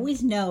 And I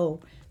always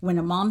know when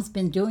a mom's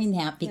been doing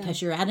that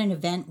because you're at an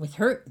event with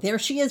her, there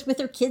she is with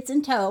her kids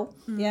in tow.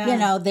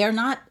 Yeah. They're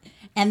not,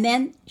 and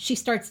then she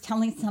starts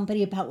telling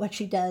somebody about what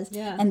she does.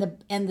 Yeah. And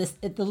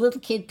the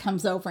little kid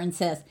comes over and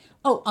says,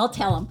 "Oh, I'll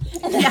tell him."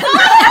 And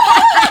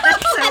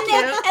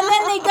then, and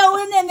then they go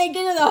in and they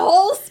get the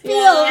whole spiel,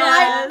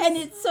 right? And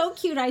it's so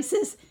cute. I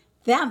says,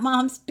 that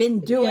mom's been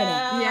doing it.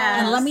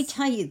 Yes. And let me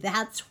tell you,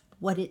 that's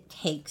what it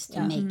takes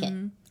to make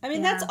it. I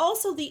mean, that's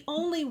also the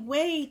only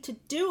way to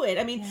do it.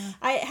 I mean,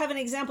 I have an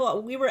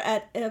example. We were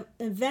at an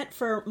event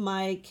for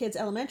my kids'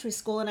 elementary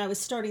school, and I was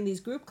starting these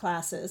group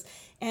classes.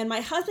 And my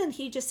husband,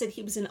 he just said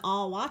he was in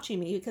awe watching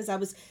me because I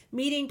was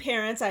meeting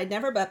parents I had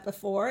never met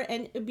before.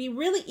 And it'd be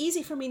really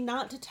easy for me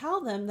not to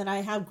tell them that I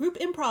have group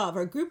improv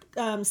or group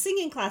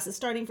singing classes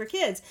starting for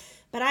kids.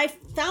 But I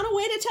found a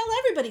way to tell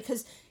everybody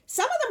because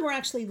some of them were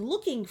actually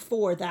looking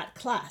for that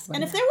class.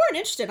 And if they weren't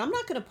interested, I'm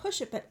not going to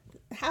push it, but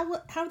how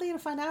are they going to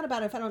find out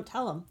about it if I don't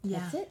tell them?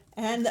 That's it.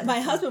 And my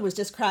husband was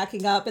just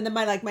cracking up. And then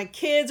my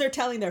kids are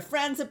telling their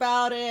friends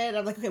about it.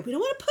 I'm like, okay, we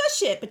don't want to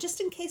push it, but just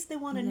in case they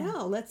want to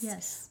know, let's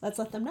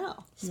let them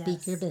know.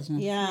 Speak your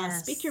business. Yeah,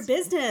 speak your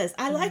business.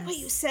 I like what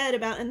you said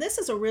about, and this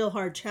is a real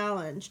hard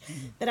challenge,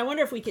 but I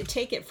wonder if we could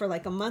take it for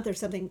like a month or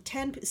something,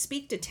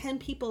 speak to 10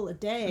 people a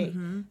day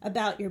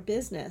about your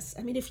business.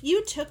 I mean, if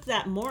you took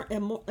that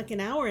like an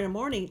hour in the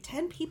morning,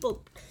 10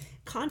 people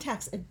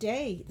contacts a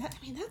day,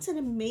 that's an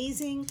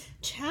amazing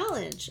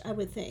challenge, I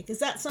would think. Is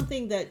that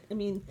something that, I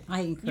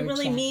encourage you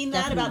really that, mean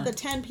that about definitely. the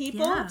 10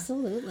 people? Yeah.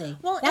 Absolutely.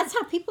 Well, that's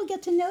how people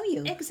get to know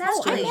you.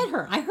 Exactly. Oh, I met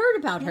her. I heard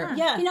about her.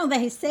 Yeah.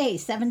 They say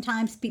 7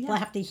 times people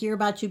have to hear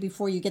about you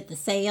before you get the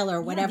sale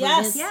or whatever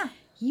Yes. it is. Yeah.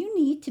 You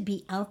need to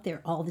be out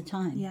there all the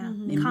time. Yeah.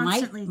 It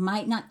Constantly.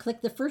 might not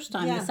click the first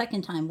time, Yeah. the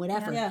second time,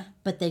 whatever. Yeah.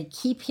 But they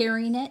keep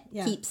hearing it,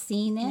 keep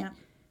seeing it.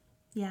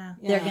 Yeah.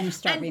 They're going to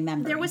start And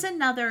remembering. there was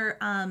another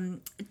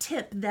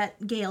tip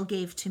that Gail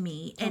gave to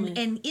me, and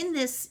in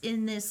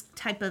this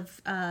type of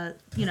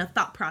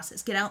thought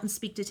process, get out and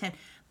speak to 10.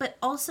 but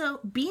also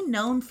be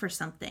known for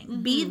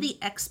something. Be the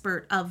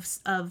expert of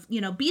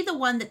be the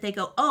one that they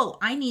go, oh,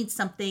 I need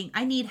something.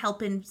 I need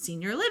help in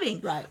senior living.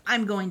 Right.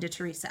 I'm going to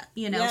Teresa,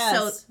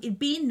 Yes. So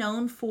be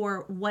known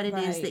for what it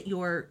is that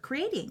you're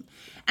creating.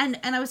 And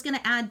I was going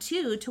to add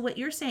too, to what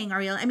you're saying,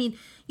 Ariel. I mean,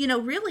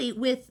 really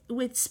with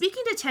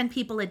speaking to 10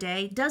 people a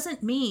day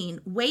doesn't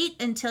mean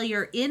wait until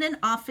you're in an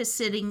office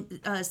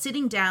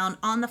sitting down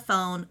on the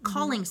phone,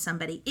 calling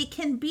somebody. It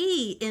can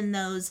be in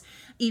those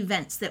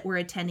events that we're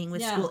attending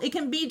with school. It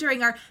can be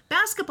during our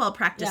basketball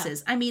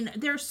practices. I mean,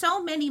 there are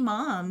so many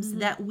moms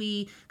that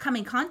we come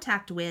in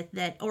contact with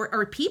that,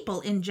 or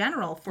people in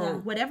general, for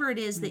whatever it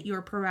is that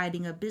you're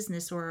providing a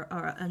business or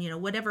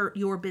whatever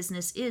your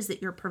business is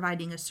that you're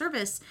providing a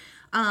service.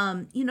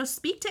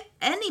 Speak to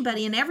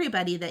anybody and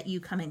everybody that you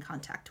come in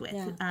contact with.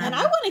 Yeah. And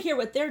I want to hear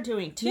what they're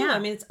doing too. Yeah. I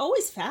mean, it's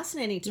always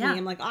fascinating to me.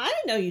 I'm like, I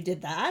didn't know you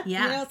did that.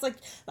 Yeah. It's like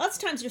lots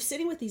of times you're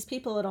sitting with these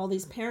people at all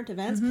these parent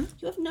events. You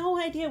have no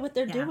idea what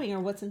they're doing or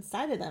what's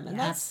inside of them. And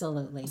that's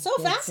Absolutely. so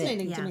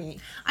fascinating to me.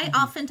 I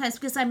oftentimes,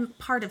 because I'm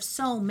part of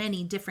so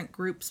many different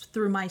groups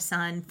through my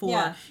son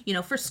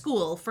for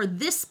school, for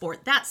this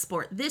sport,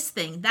 this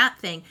thing, that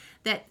thing,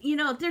 that,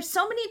 there's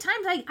so many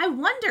times I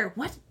wonder,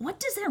 what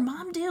does their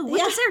mom do? What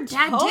does their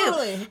dad do?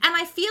 And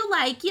I feel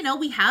like,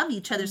 we have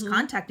each other's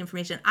contact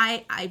information.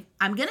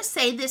 I'm going to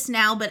say this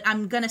now, but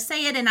I'm going to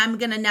say it and I'm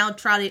going to now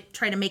try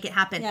to make it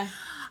happen. Yeah.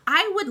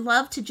 I would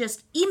love to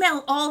just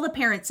email all the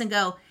parents and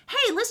go,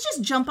 hey, let's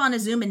just jump on a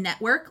Zoom and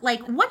network.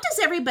 Like, what does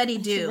everybody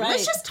do? Right.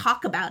 Let's just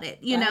talk about it,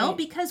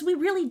 because we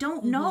really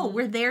don't know.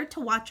 We're there to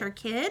watch our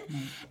kid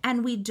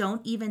and we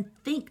don't even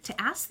think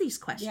to ask these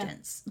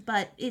questions. Yeah.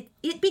 But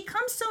it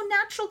becomes so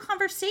natural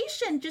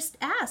conversation. Just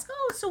ask,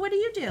 oh, so what do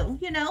you do?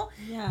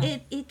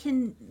 It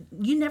can,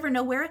 you never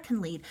know where it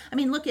can lead. I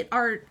mean, look at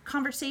our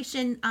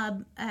conversation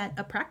at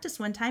a practice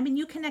one time, and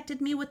you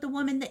connected me with the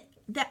woman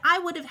that I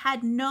would have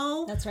had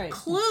no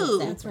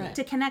clue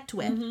to connect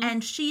with.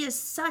 And she is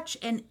such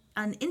an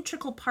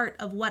integral part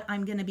of what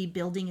I'm going to be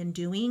building and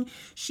doing.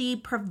 She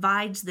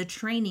provides the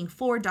training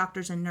for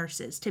doctors and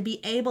nurses to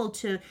be able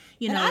to,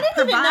 and I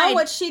didn't even know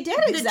what she did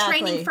exactly.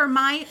 The training for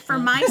my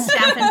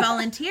staff and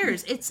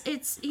volunteers. It's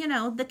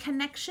the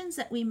connections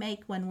that we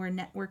make when we're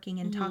networking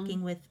and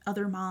talking with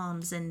other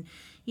moms and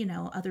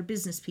other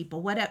business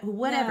people,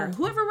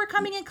 whoever we're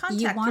coming in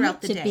contact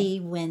throughout the day.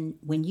 You want it to be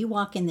when you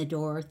walk in the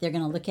door, they're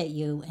going to look at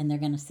you and they're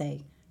going to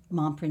say,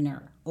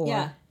 mompreneur,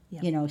 or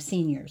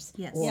seniors.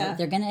 Yes. Or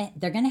they're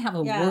gonna have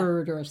a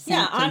word or a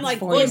sentence. Yeah, I'm like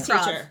for voice you.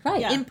 teacher.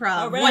 Right.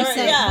 Improv.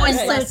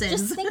 Voice lessons.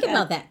 Just think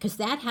about that, because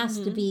that has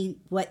to be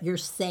what you're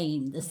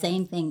saying, the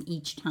same thing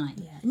each time.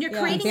 Yeah. And you're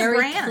creating very a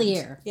brand.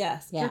 Clear.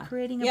 Yes. Yeah. You're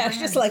creating a brand. It's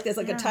just like there's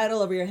like a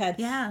title over your head.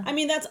 Yeah. I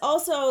mean, that's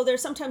also,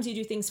 there's sometimes you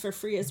do things for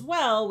free as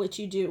well, which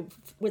you do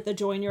with the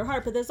joy in your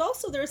heart, but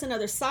there's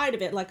another side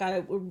of it. Like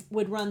I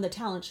would run the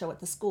talent show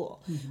at the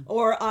school,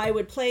 or I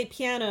would play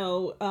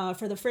piano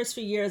for the first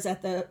few years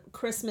at the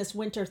Christmas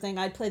winter thing.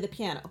 I'd play the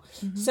piano.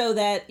 So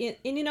that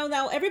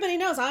now everybody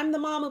knows I'm the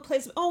mom who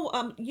plays.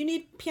 You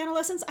need piano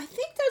lessons? I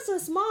think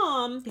there's this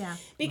mom. Yeah.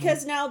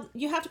 Because now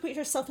you have to put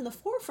yourself in the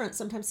forefront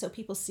sometimes so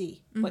people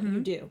see what you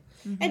do.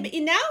 And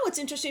now it's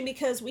interesting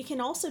because we can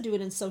also do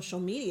it in social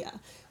media.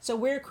 So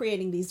we're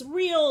creating these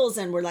reels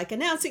and we're like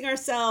announcing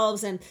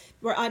ourselves, and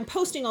I'm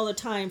posting all the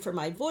time for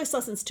my voice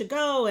lessons to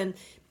go, and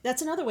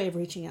that's another way of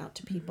reaching out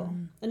to people.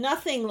 And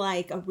nothing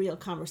like a real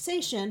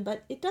conversation,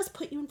 but it does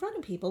put you in front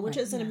of people, which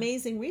is an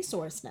amazing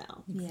resource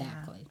now.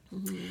 Exactly.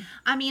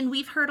 I mean,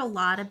 we've heard a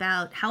lot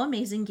about how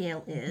amazing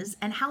Gail is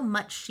and how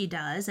much she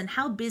does and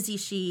how busy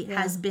she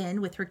has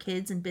been with her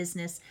kids and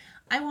business.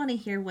 I want to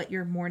hear what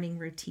your morning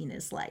routine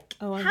is like.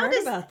 Oh, I heard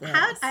about this.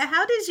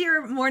 How does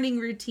your morning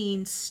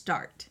routine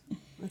start?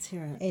 Let's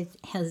hear it. It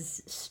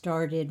has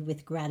started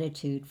with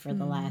gratitude for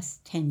the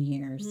last 10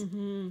 years.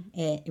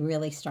 It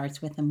really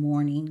starts with the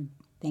morning.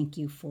 Thank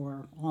you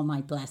for all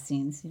my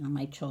blessings,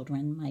 my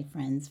children, my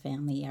friends,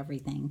 family,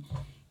 everything.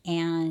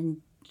 And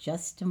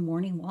just a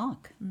morning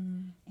walk.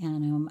 And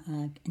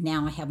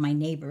now I have my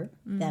neighbor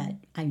that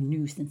I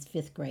knew since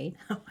 5th grade.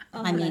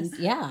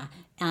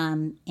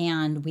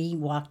 And we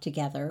walk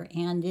together,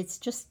 and it's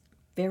just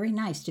very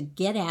nice to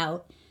get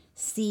out,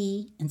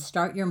 see, and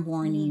start your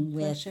morning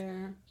with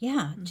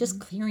just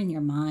clearing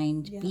your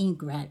mind, being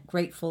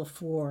grateful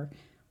for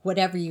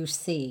whatever you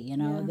see,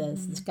 the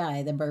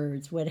sky, the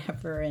birds,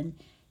 whatever, and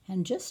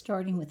just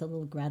starting with a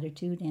little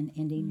gratitude and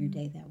ending your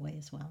day that way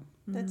as well.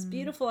 That's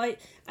beautiful.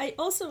 I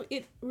also,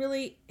 it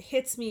really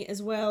hits me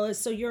as well as,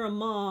 so you're a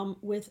mom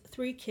with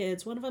 3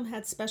 kids. One of them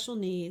had special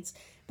needs,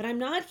 but I'm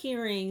not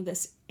hearing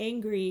this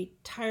angry,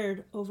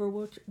 tired,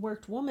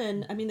 overworked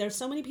woman. I mean, there's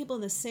so many people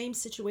in the same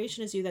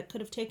situation as you that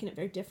could have taken it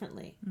very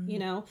differently,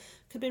 could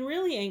have been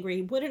really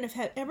angry, wouldn't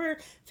have ever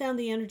found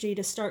the energy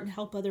to start and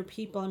help other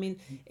people. I mean,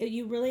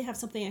 you really have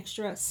something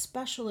extra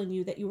special in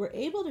you that you were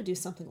able to do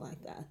something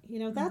like that.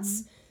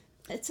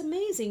 It's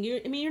amazing.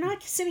 You're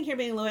not sitting here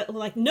being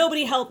like,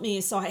 nobody helped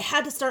me, so I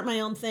had to start my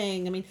own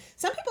thing. I mean,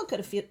 some people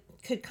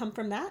could come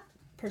from that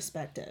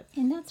perspective.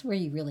 And that's where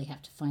you really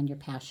have to find your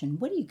passion.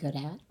 What are you good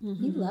at?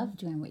 You love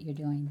doing what you're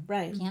doing.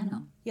 Right.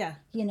 Piano. Yeah.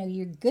 You know,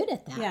 you're good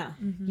at that. Yeah.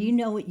 You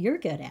know what you're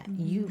good at.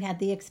 You had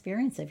the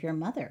experience of your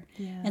mother.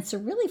 Yeah. And so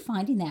really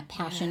finding that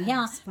passion.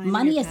 Yes, finding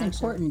Money your is passion.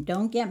 important.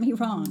 Don't get me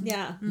wrong.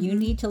 Yeah. You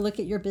need to look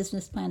at your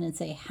business plan and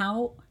say,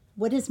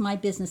 what is my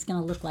business going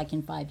to look like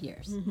in 5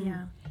 years?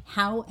 Yeah.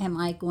 How am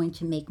I going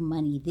to make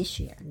money this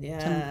year?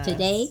 Yes.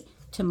 Today,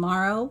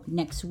 tomorrow,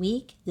 next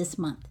week, this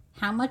month.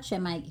 How much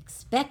am I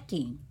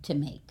expecting to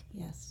make?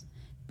 Yes.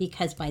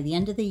 Because by the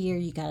end of the year,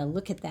 you got to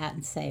look at that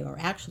and say, or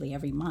actually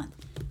every month,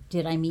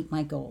 did I meet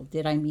my goal?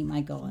 Did I meet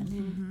my goal?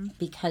 And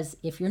because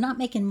if you're not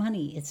making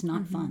money, it's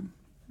not fun.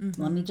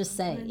 Let me just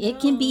say, it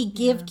can be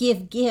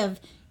give.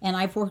 And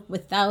I've worked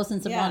with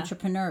thousands of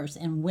entrepreneurs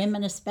and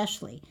women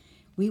especially.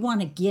 We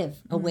want to give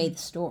away the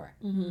store.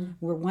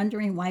 We're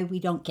wondering why we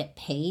don't get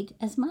paid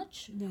as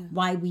much,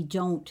 why we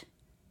don't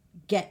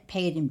get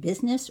paid in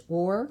business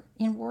or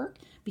in work,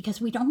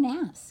 because we don't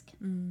ask.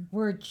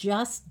 We're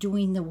just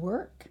doing the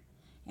work.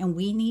 And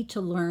we need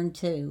to learn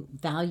to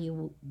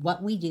value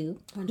what we do,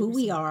 100%. Who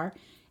we are,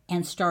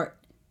 and start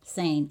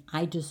saying,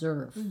 I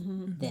deserve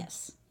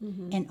this,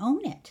 and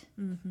own it.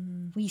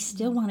 We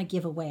still want to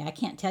give away. I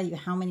can't tell you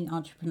how many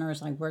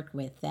entrepreneurs I worked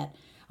with that,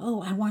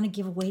 I want to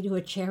give away to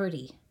a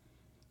charity.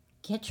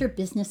 Get your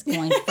business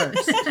going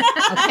first,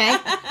 okay?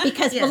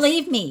 Because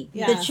believe me,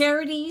 the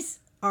charities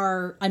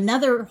are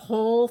another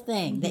whole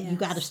thing that you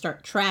got to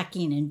start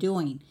tracking and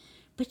doing.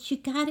 But you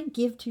got to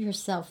give to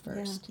yourself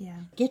first. Yeah.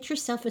 Get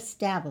yourself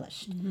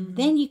established.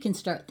 Then you can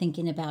start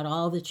thinking about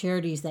all the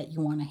charities that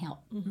you want to help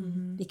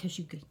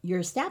because you're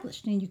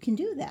established and you can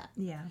do that.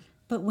 Yeah.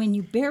 But when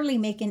you're barely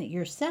making it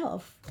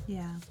yourself,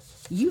 Yeah.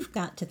 you've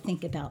got to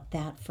think about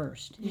that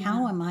first.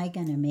 How am I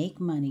going to make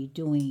money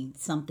doing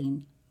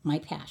something, my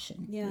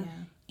passion,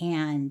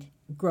 and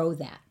grow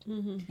that?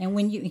 And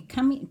when you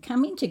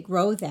coming to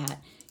grow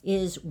that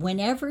is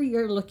whenever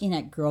you're looking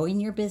at growing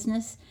your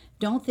business,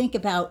 don't think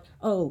about,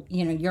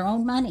 your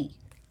own money.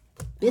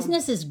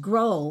 Businesses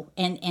grow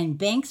and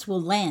banks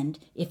will lend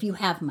if you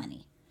have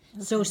money.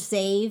 Okay. So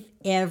save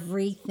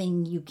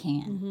everything you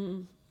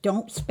can.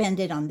 Don't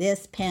spend it on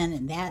this pen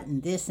and that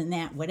and this and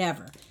that,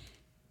 whatever.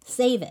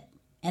 Save it.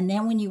 And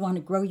then when you want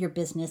to grow your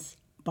business,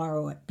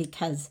 borrow it,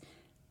 because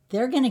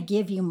they're going to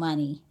give you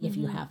money if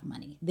you have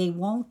money. They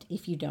won't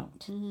if you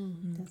don't.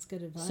 That's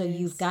good advice. So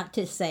you've got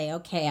to say,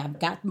 okay, I've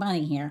got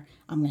money here.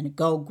 I'm going to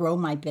go grow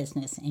my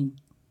business and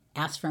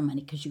ask for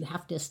money, because you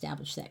have to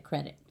establish that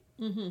credit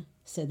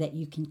so that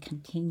you can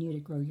continue to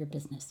grow your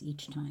business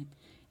each time.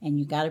 And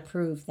you got to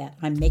prove that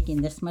I'm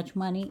making this much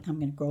money. I'm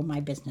going to grow my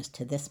business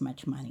to this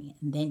much money.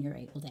 And then you're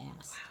able to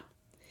ask. Wow.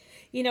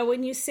 You know,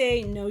 when you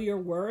say know your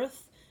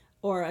worth,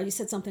 or you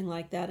said something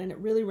like that, and it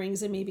really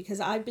rings in me because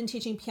I've been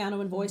teaching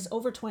piano and voice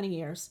over 20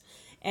 years,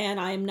 and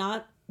I'm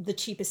not the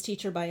cheapest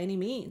teacher by any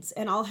means.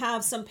 And I'll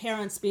have some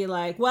parents be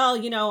like,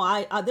 well,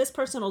 this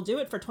person will do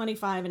it for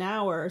 $25 an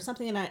hour or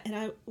something. And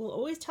I will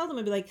always tell them,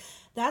 I'd be like,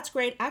 that's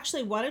great.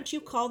 Actually, why don't you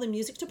call the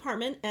music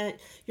department at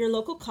your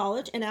local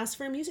college and ask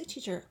for a music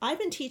teacher? I've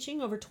been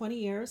teaching over 20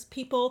 years.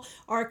 People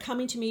are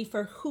coming to me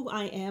for who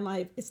I am.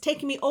 It's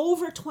taken me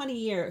over 20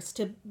 years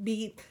to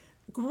be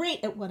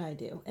great at what I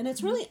do, and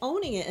it's really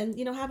owning it, and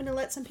having to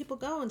let some people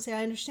go and say,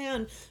 I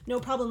understand, no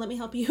problem, let me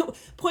help you,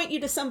 point you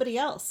to somebody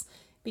else,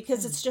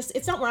 because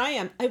it's not where I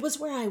am. I was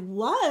where I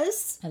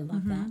was. I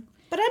love that.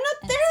 But I'm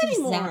not there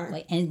anymore.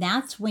 Exactly. And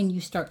that's when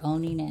you start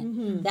owning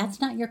it.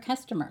 That's not your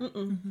customer.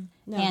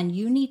 No. And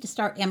you need to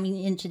start,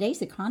 in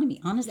today's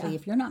economy, honestly,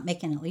 if you're not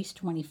making at least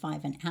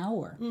 $25 an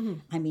hour,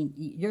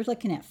 you're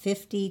looking at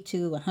 $50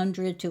 to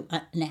 $100 to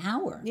an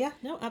hour. Yeah,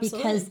 no, absolutely.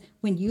 Because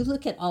when you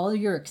look at all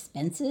your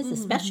expenses,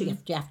 especially if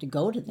you have to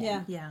go to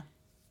them,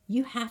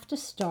 you have to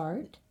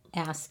start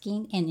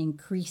asking and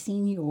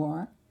increasing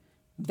your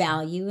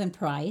value and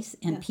price,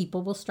 and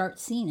people will start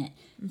seeing it.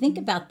 Think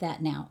about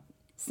that now.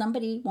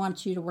 Somebody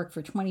wants you to work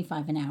for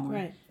 $25 an hour.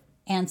 Right.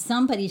 And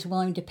somebody's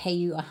willing to pay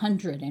you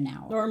 $100 an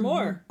hour. Or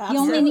more. You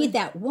only need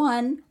that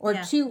one or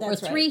two or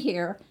three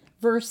here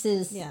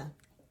versus,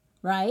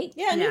 right?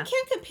 Yeah, and you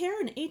can't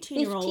compare an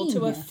 18-year-old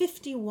to a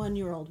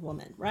 51-year-old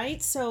woman,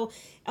 right? So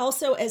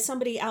also, as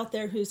somebody out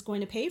there who's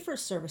going to pay for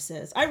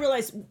services, I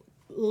realize a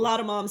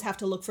lot of moms have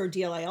to look for a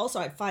deal. I also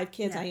have 5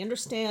 kids. I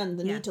understand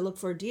the need to look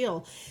for a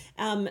deal.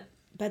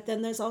 But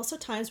then there's also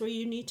times where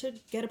you need to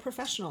get a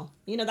professional.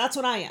 That's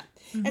what I am.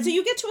 And so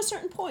you get to a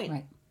certain point.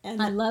 Right. And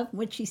I love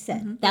what she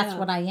said. That's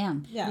what I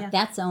am. Yeah.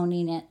 That's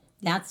owning it.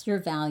 That's your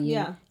value.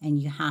 Yeah.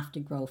 And you have to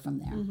grow from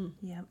there.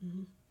 Yep.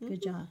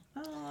 Good job.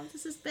 Oh,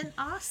 this has been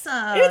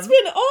awesome. It's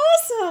been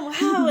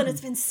awesome. Wow. And it's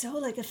been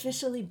so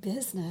officially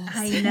business.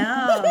 I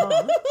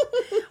know.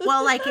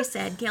 Well, like I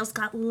said, Gail's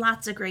got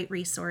lots of great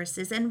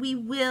resources, and we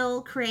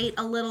will create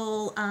a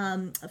little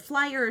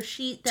flyer or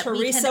sheet that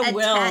Teresa we can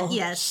will.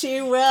 Yes, she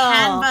will.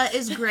 Canva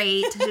is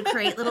great to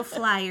create little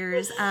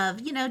flyers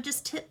of,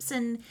 just tips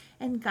and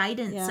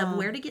guidance of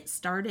where to get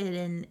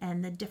started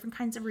and the different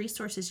kinds of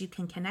resources you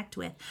can connect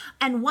with.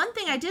 And one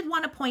thing I did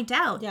want to point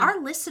out, our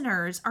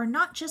listeners are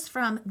not just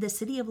from the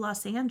city of Las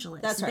Los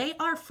Angeles. That's right.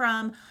 They are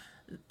from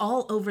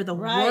all over the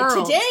Right.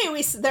 world. Today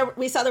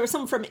we saw there was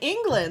someone from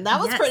England.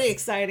 That was Yes. pretty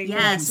exciting.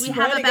 Yes, we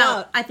have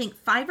about, I think,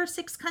 5 or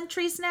 6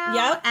 countries now.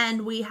 Yep.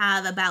 And we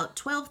have about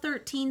 12,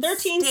 13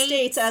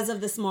 states as of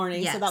this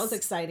morning. Yes. So that was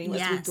exciting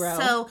as we grow.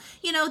 So,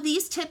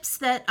 these tips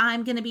that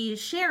I'm going to be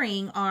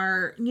sharing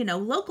are,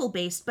 local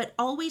based, but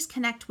always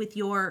connect with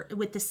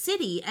the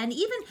city. And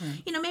even,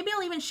 maybe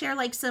I'll even share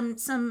like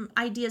some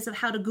ideas of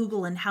how to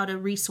Google and how to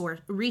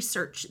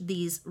research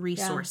these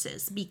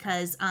resources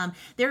because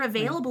they're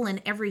available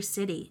in every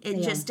city.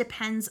 It just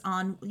depends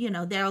on,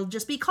 they'll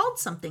just be called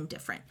something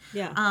different.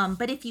 Yeah.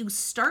 But if you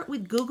start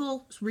with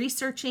Google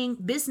researching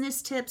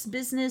business tips,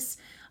 business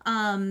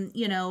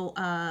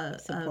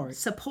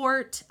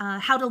support,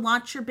 how to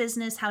launch your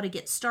business, how to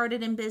get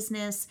started in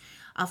business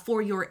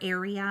for your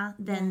area,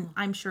 then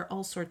I'm sure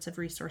all sorts of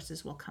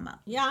resources will come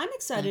up. Yeah, I'm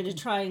excited to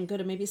try and go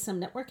to maybe some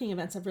networking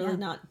events. I've really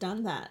not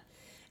done that.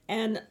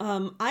 And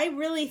I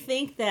really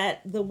think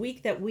that the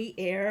week that we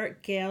air,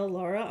 Gail,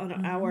 Laura,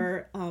 on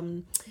our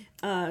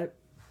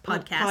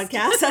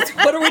podcast. That's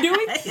what are we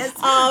doing? Yes.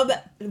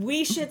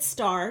 We should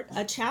start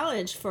a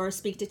challenge for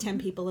speak to 10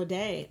 people a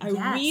day. I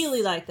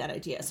really like that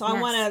idea. So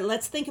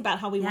let's think about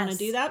how we want to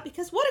do that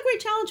because what a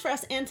great challenge for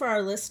us and for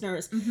our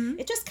listeners.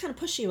 It just kind of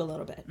pushes you a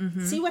little bit.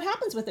 See what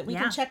happens with it. We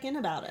can check in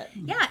about it.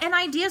 Yeah, and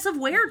ideas of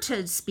where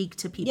to speak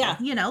to people,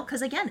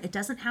 because again, it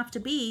doesn't have to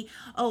be,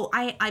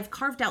 I've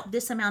carved out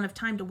this amount of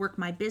time to work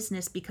my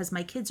business because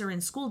my kids are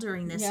in school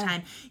during this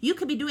time. You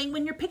could be doing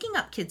when you're picking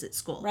up kids at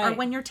school or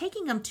when you're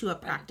taking them to a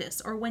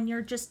practice or when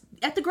you're just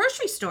at the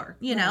grocery store,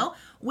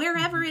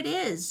 wherever it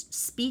is,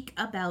 speak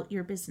about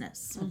your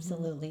business.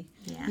 Absolutely.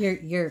 Yeah.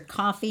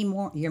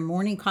 Your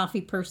morning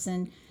coffee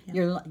person,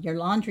 your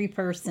laundry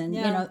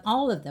person,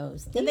 all of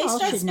those. They all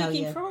start should know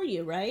speaking you. for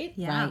you, right?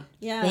 Yeah. Right.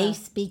 Yeah. They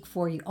speak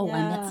for you. Oh,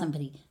 I met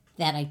somebody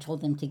that I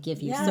told them to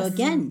give you. Yes. So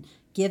again,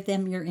 give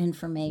them your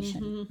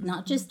information.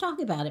 Not just talk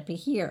about it, but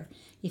here,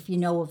 if you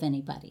know of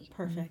anybody.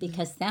 Perfect.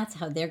 Because that's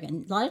how they're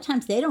going to. A lot of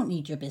times they don't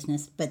need your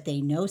business, but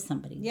they know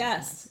somebody.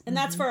 Yes. And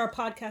that's for our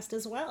podcast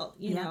as well,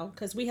 you know,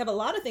 because we have a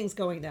lot of things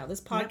going now.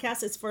 This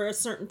podcast is for a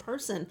certain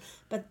person,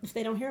 but if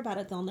they don't hear about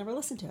it, they'll never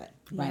listen to it.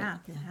 Right. Yeah,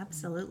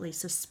 absolutely.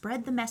 So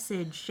spread the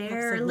message,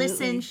 share,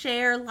 listen,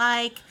 share,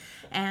 like,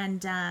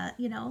 and,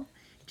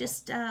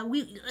 just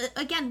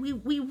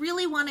we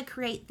really want to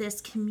create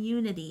this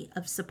community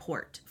of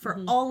support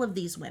for all of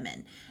these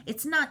women.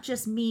 It's not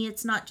just me,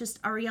 it's not just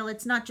Ariel,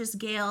 it's not just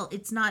Gail,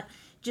 it's not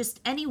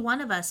just any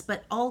one of us,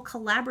 but all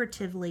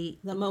collaboratively.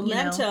 The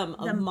momentum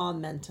of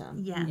Momentum.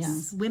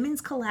 Yes.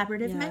 Women's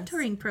Collaborative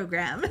Mentoring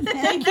Program.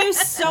 Thank you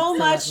so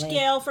much,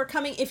 Gail, for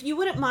coming. If you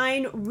wouldn't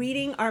mind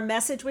reading our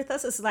message with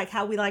us, this is like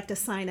how we like to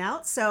sign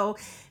out. So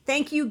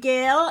thank you,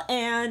 Gail,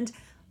 and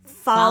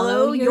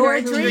follow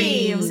your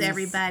dreams,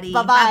 everybody.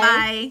 Bye-bye.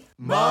 Bye-bye.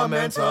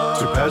 Momentum.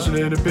 Two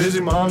passionate and busy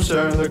moms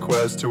sharing their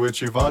quest to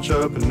achieve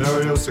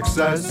entrepreneurial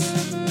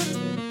success.